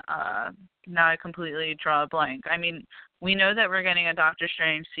getting? Now I completely draw a blank. I mean, we know that we're getting a Doctor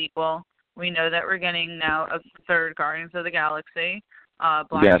Strange sequel. We know that we're getting now a third Guardians of the Galaxy.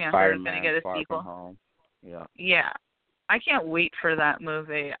 Black Panther is going to get a sequel. From Home. Yeah. I can't wait for that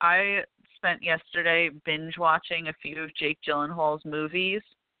movie. I spent yesterday binge watching a few of Jake Gyllenhaal's movies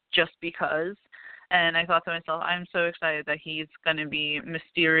just because, and I thought to myself, I'm so excited that he's going to be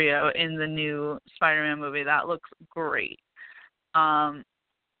Mysterio in the new Spider-Man movie. That looks great. And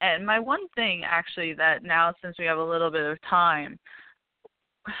my one thing, actually, that now since we have a little bit of time,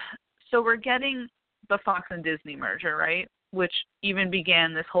 so we're getting the Fox and Disney merger, right, which even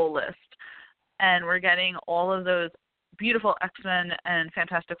began this whole list, and we're getting all of those beautiful X-Men and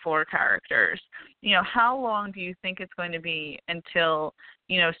Fantastic Four characters. How long do you think it's going to be until,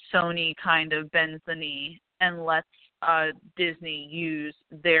 Sony kind of bends the knee and lets Disney use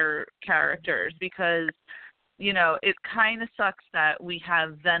their characters? Because, it kind of sucks that we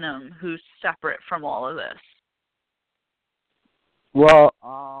have Venom, who's separate from all of this. Well,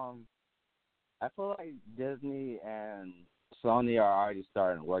 I feel like Disney and Sony are already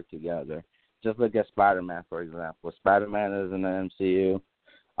starting to work together. Just look at Spider-Man, for example. Spider-Man is in the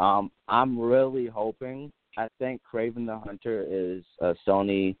MCU. I'm really hoping. I think Kraven the Hunter is a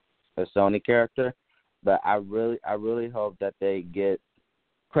Sony character, but I really hope that they get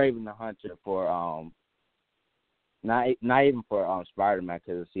Kraven the Hunter for not even for Spider-Man,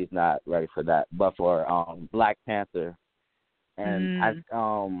 because he's not ready for that, but for Black Panther. And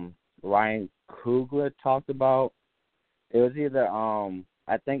Ryan Coogler talked about, it was either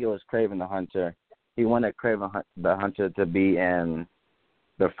I think it was Kraven the Hunter. He wanted Kraven the Hunter to be in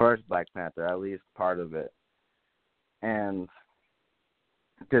the first Black Panther, at least part of it. And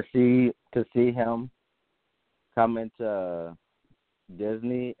to see him come into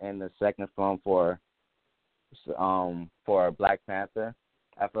Disney in the second film for Black Panther,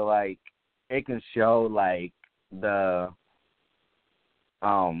 I feel like it can show like the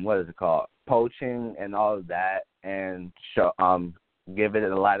what is it called, poaching and all of that, and show give it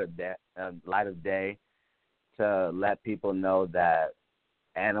a light of day to let people know that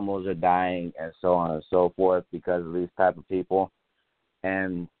animals are dying and so on and so forth because of these type of people.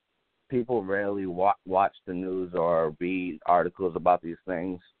 And people rarely watch the news or read articles about these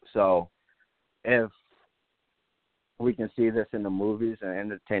things. So if we can see this in the movies in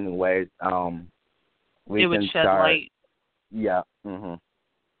entertaining ways, we would can shed start, light. Yeah. Mm-hmm.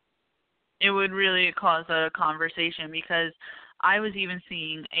 It would really cause a conversation, because I was even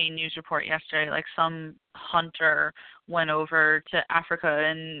seeing a news report yesterday, like some hunter went over to Africa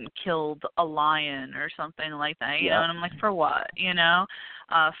and killed a lion or something like that, you know, and I'm like, for what,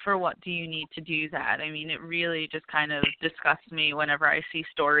 for what do you need to do that? I mean, it really just kind of disgusts me whenever I see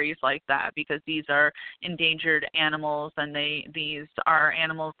stories like that, because these are endangered animals, and these are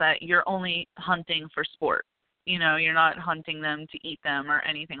animals that you're only hunting for sport. You're not hunting them to eat them or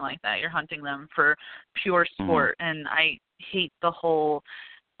anything like that. You're hunting them for pure sport. Mm-hmm. And I hate the whole,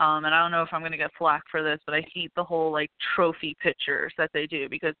 and I don't know if I'm going to get flack for this, but I hate the whole, like, trophy pictures that they do,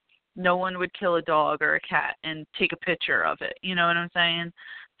 because no one would kill a dog or a cat and take a picture of it. You know what I'm saying?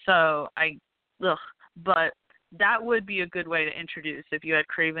 So but that would be a good way to introduce, if you had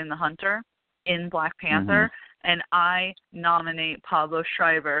Kraven the Hunter in Black Panther. Mm-hmm. And I nominate Pablo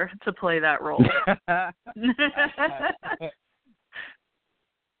Schreiber to play that role.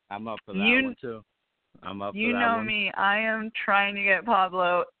 I'm up for that one, too. I'm up for You that know one. me. I am trying to get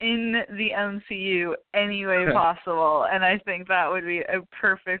Pablo in the MCU any way possible, and I think that would be a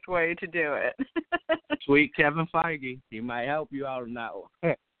perfect way to do it. Sweet Kevin Feige. He might help you out on that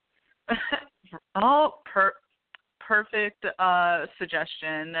one. Oh, perfect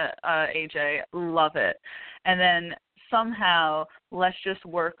suggestion, AJ. Love it. And then somehow let's just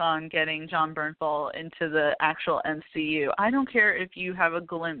work on getting Jon Bernthal into the actual MCU. I don't care if you have a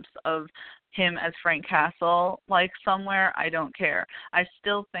glimpse of him as Frank Castle, like, somewhere. I don't care. I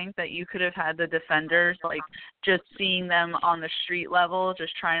still think that you could have had the Defenders, like, just seeing them on the street level,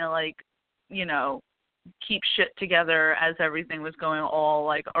 just trying to, like, you know, keep shit together as everything was going all,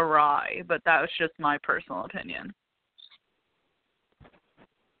 like, awry. But that was just my personal opinion.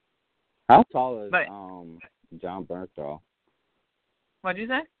 How tall is But, Jon Bernthal? what'd you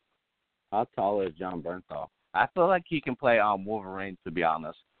say? How tall is Jon Bernthal? I feel like he can play Wolverine, to be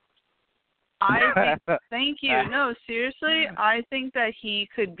honest. I think, thank you. No, seriously, I think that he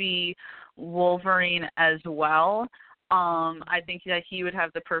could be Wolverine as well. I think that he would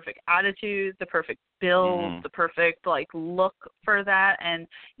have the perfect attitude, the perfect build, the perfect, like, look for that. And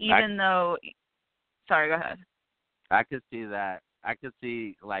even though, sorry, go ahead. I could see that. I could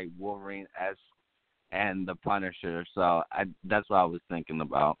see, like, Wolverine as and the Punisher. So that's what I was thinking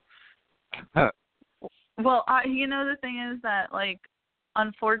about. Well, you know, the thing is that, like,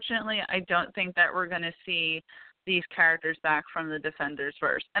 unfortunately, I don't think that we're going to see these characters back from the Defenders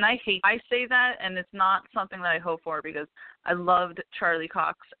first. And I say that, and it's not something that I hope for, because I loved Charlie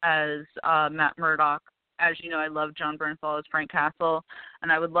Cox as Matt Murdock. As you know, I love Jon Bernthal as Frank Castle,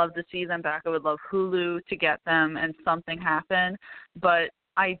 and I would love to see them back. I would love Hulu to get them and something happen, but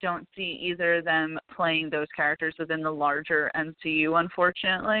I don't see either of them playing those characters within the larger MCU,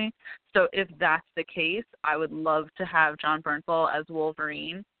 unfortunately. So if that's the case, I would love to have Jon Bernthal as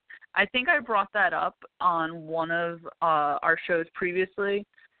Wolverine. I think I brought that up on one of our shows previously,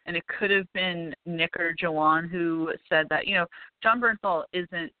 and it could have been Nick or Jawan who said that, you know, Jon Bernthal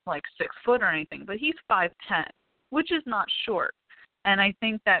isn't like 6 foot or anything, but he's 5'10", which is not short. And I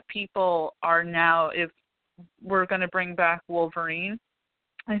think that people are now, if we're going to bring back Wolverine,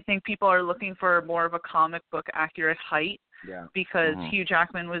 I think people are looking for more of a comic book accurate height, because Hugh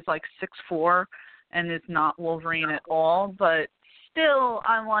Jackman was like 6'4" and is not Wolverine at all. But still,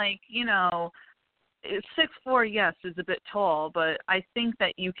 I'm like, you know, 6'4", yes, is a bit tall, but I think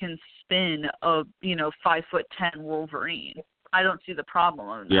that you can spin a, you know, 5'10" Wolverine. I don't see the problem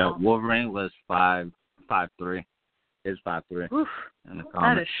of that. Yeah, Wolverine was 5'3". Is 5'3". Oof,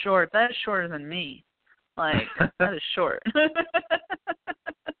 that is short. That is shorter than me. Like, that is short.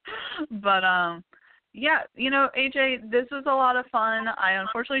 But, yeah, you know, AJ, this was a lot of fun. I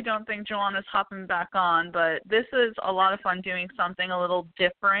unfortunately don't think Joanna's hopping back on, but this is a lot of fun doing something a little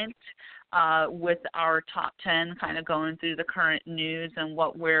different with our top 10, kind of going through the current news and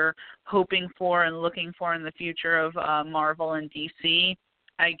what we're hoping for and looking for in the future of Marvel and DC.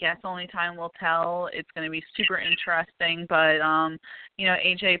 I guess only time will tell. It's going to be super interesting. But, you know,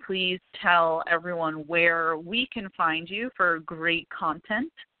 AJ, please tell everyone where we can find you for great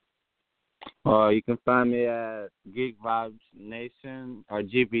content. You can find me at Geek Vibes Nation or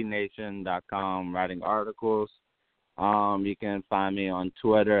gbnation.com writing articles. You can find me on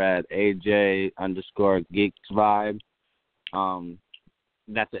Twitter at AJ_GeeksVibe.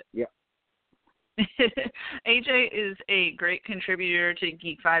 That's it. Yeah. AJ is a great contributor to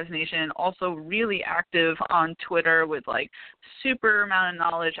Geek Vibes Nation, also really active on Twitter with like super amount of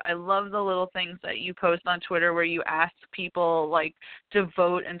knowledge. I love the little things that you post on Twitter where you ask people like to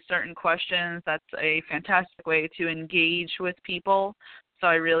vote in certain questions. That's a fantastic way to engage with people. So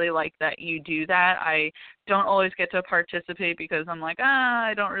I really like that you do that. I don't always get to participate because I'm like,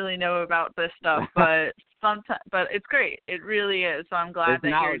 I don't really know about this stuff, but but it's great. It really is. So I'm glad that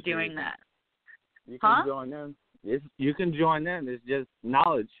you're doing that. You can join them. You can join them. It's just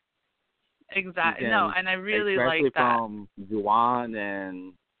knowledge. Exactly. No, and I really like that. Especially from Juwan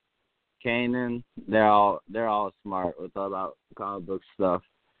and Kanan, they're all smart with all about comic book stuff.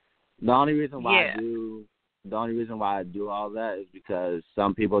 The only reason why I do all that is because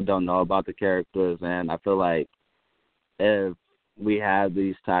some people don't know about the characters, and I feel like if we have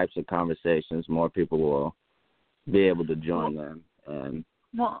these types of conversations, more people will be able to join them and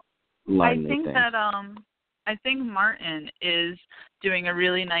learn new things. I think Martin is doing a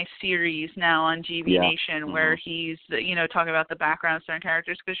really nice series now on GB Nation where he's, you know, talking about the background of certain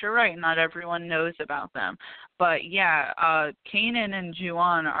characters, because you're right, not everyone knows about them. But, yeah, Kanan and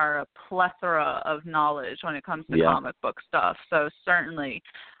Juwan are a plethora of knowledge when it comes to comic book stuff. So certainly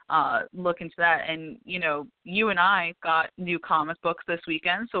look into that. And, you and I got new comic books this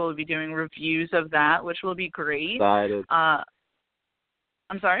weekend, so we'll be doing reviews of that, which will be great. Excited. I'm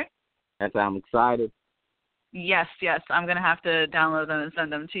sorry? Yes, I'm excited. Yes, I'm going to have to download them and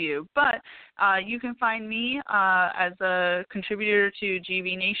send them to you. But you can find me as a contributor to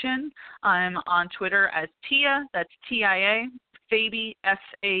GV Nation. I'm on Twitter as Tia, that's TIA, Fabi,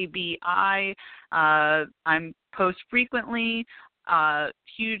 Fabi. I'm post frequently.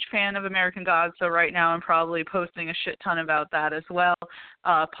 Huge fan of American Gods, so right now I'm probably posting a shit ton about that as well.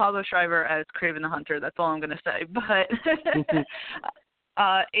 Pablo Schreiber as Kraven the Hunter, that's all I'm going to say. But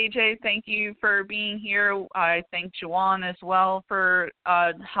AJ, thank you for being here. I thank Juwan as well for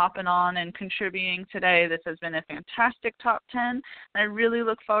hopping on and contributing today. This has been a fantastic top 10, and I really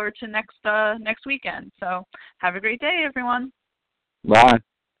look forward to next weekend. So have a great day, everyone. Bye.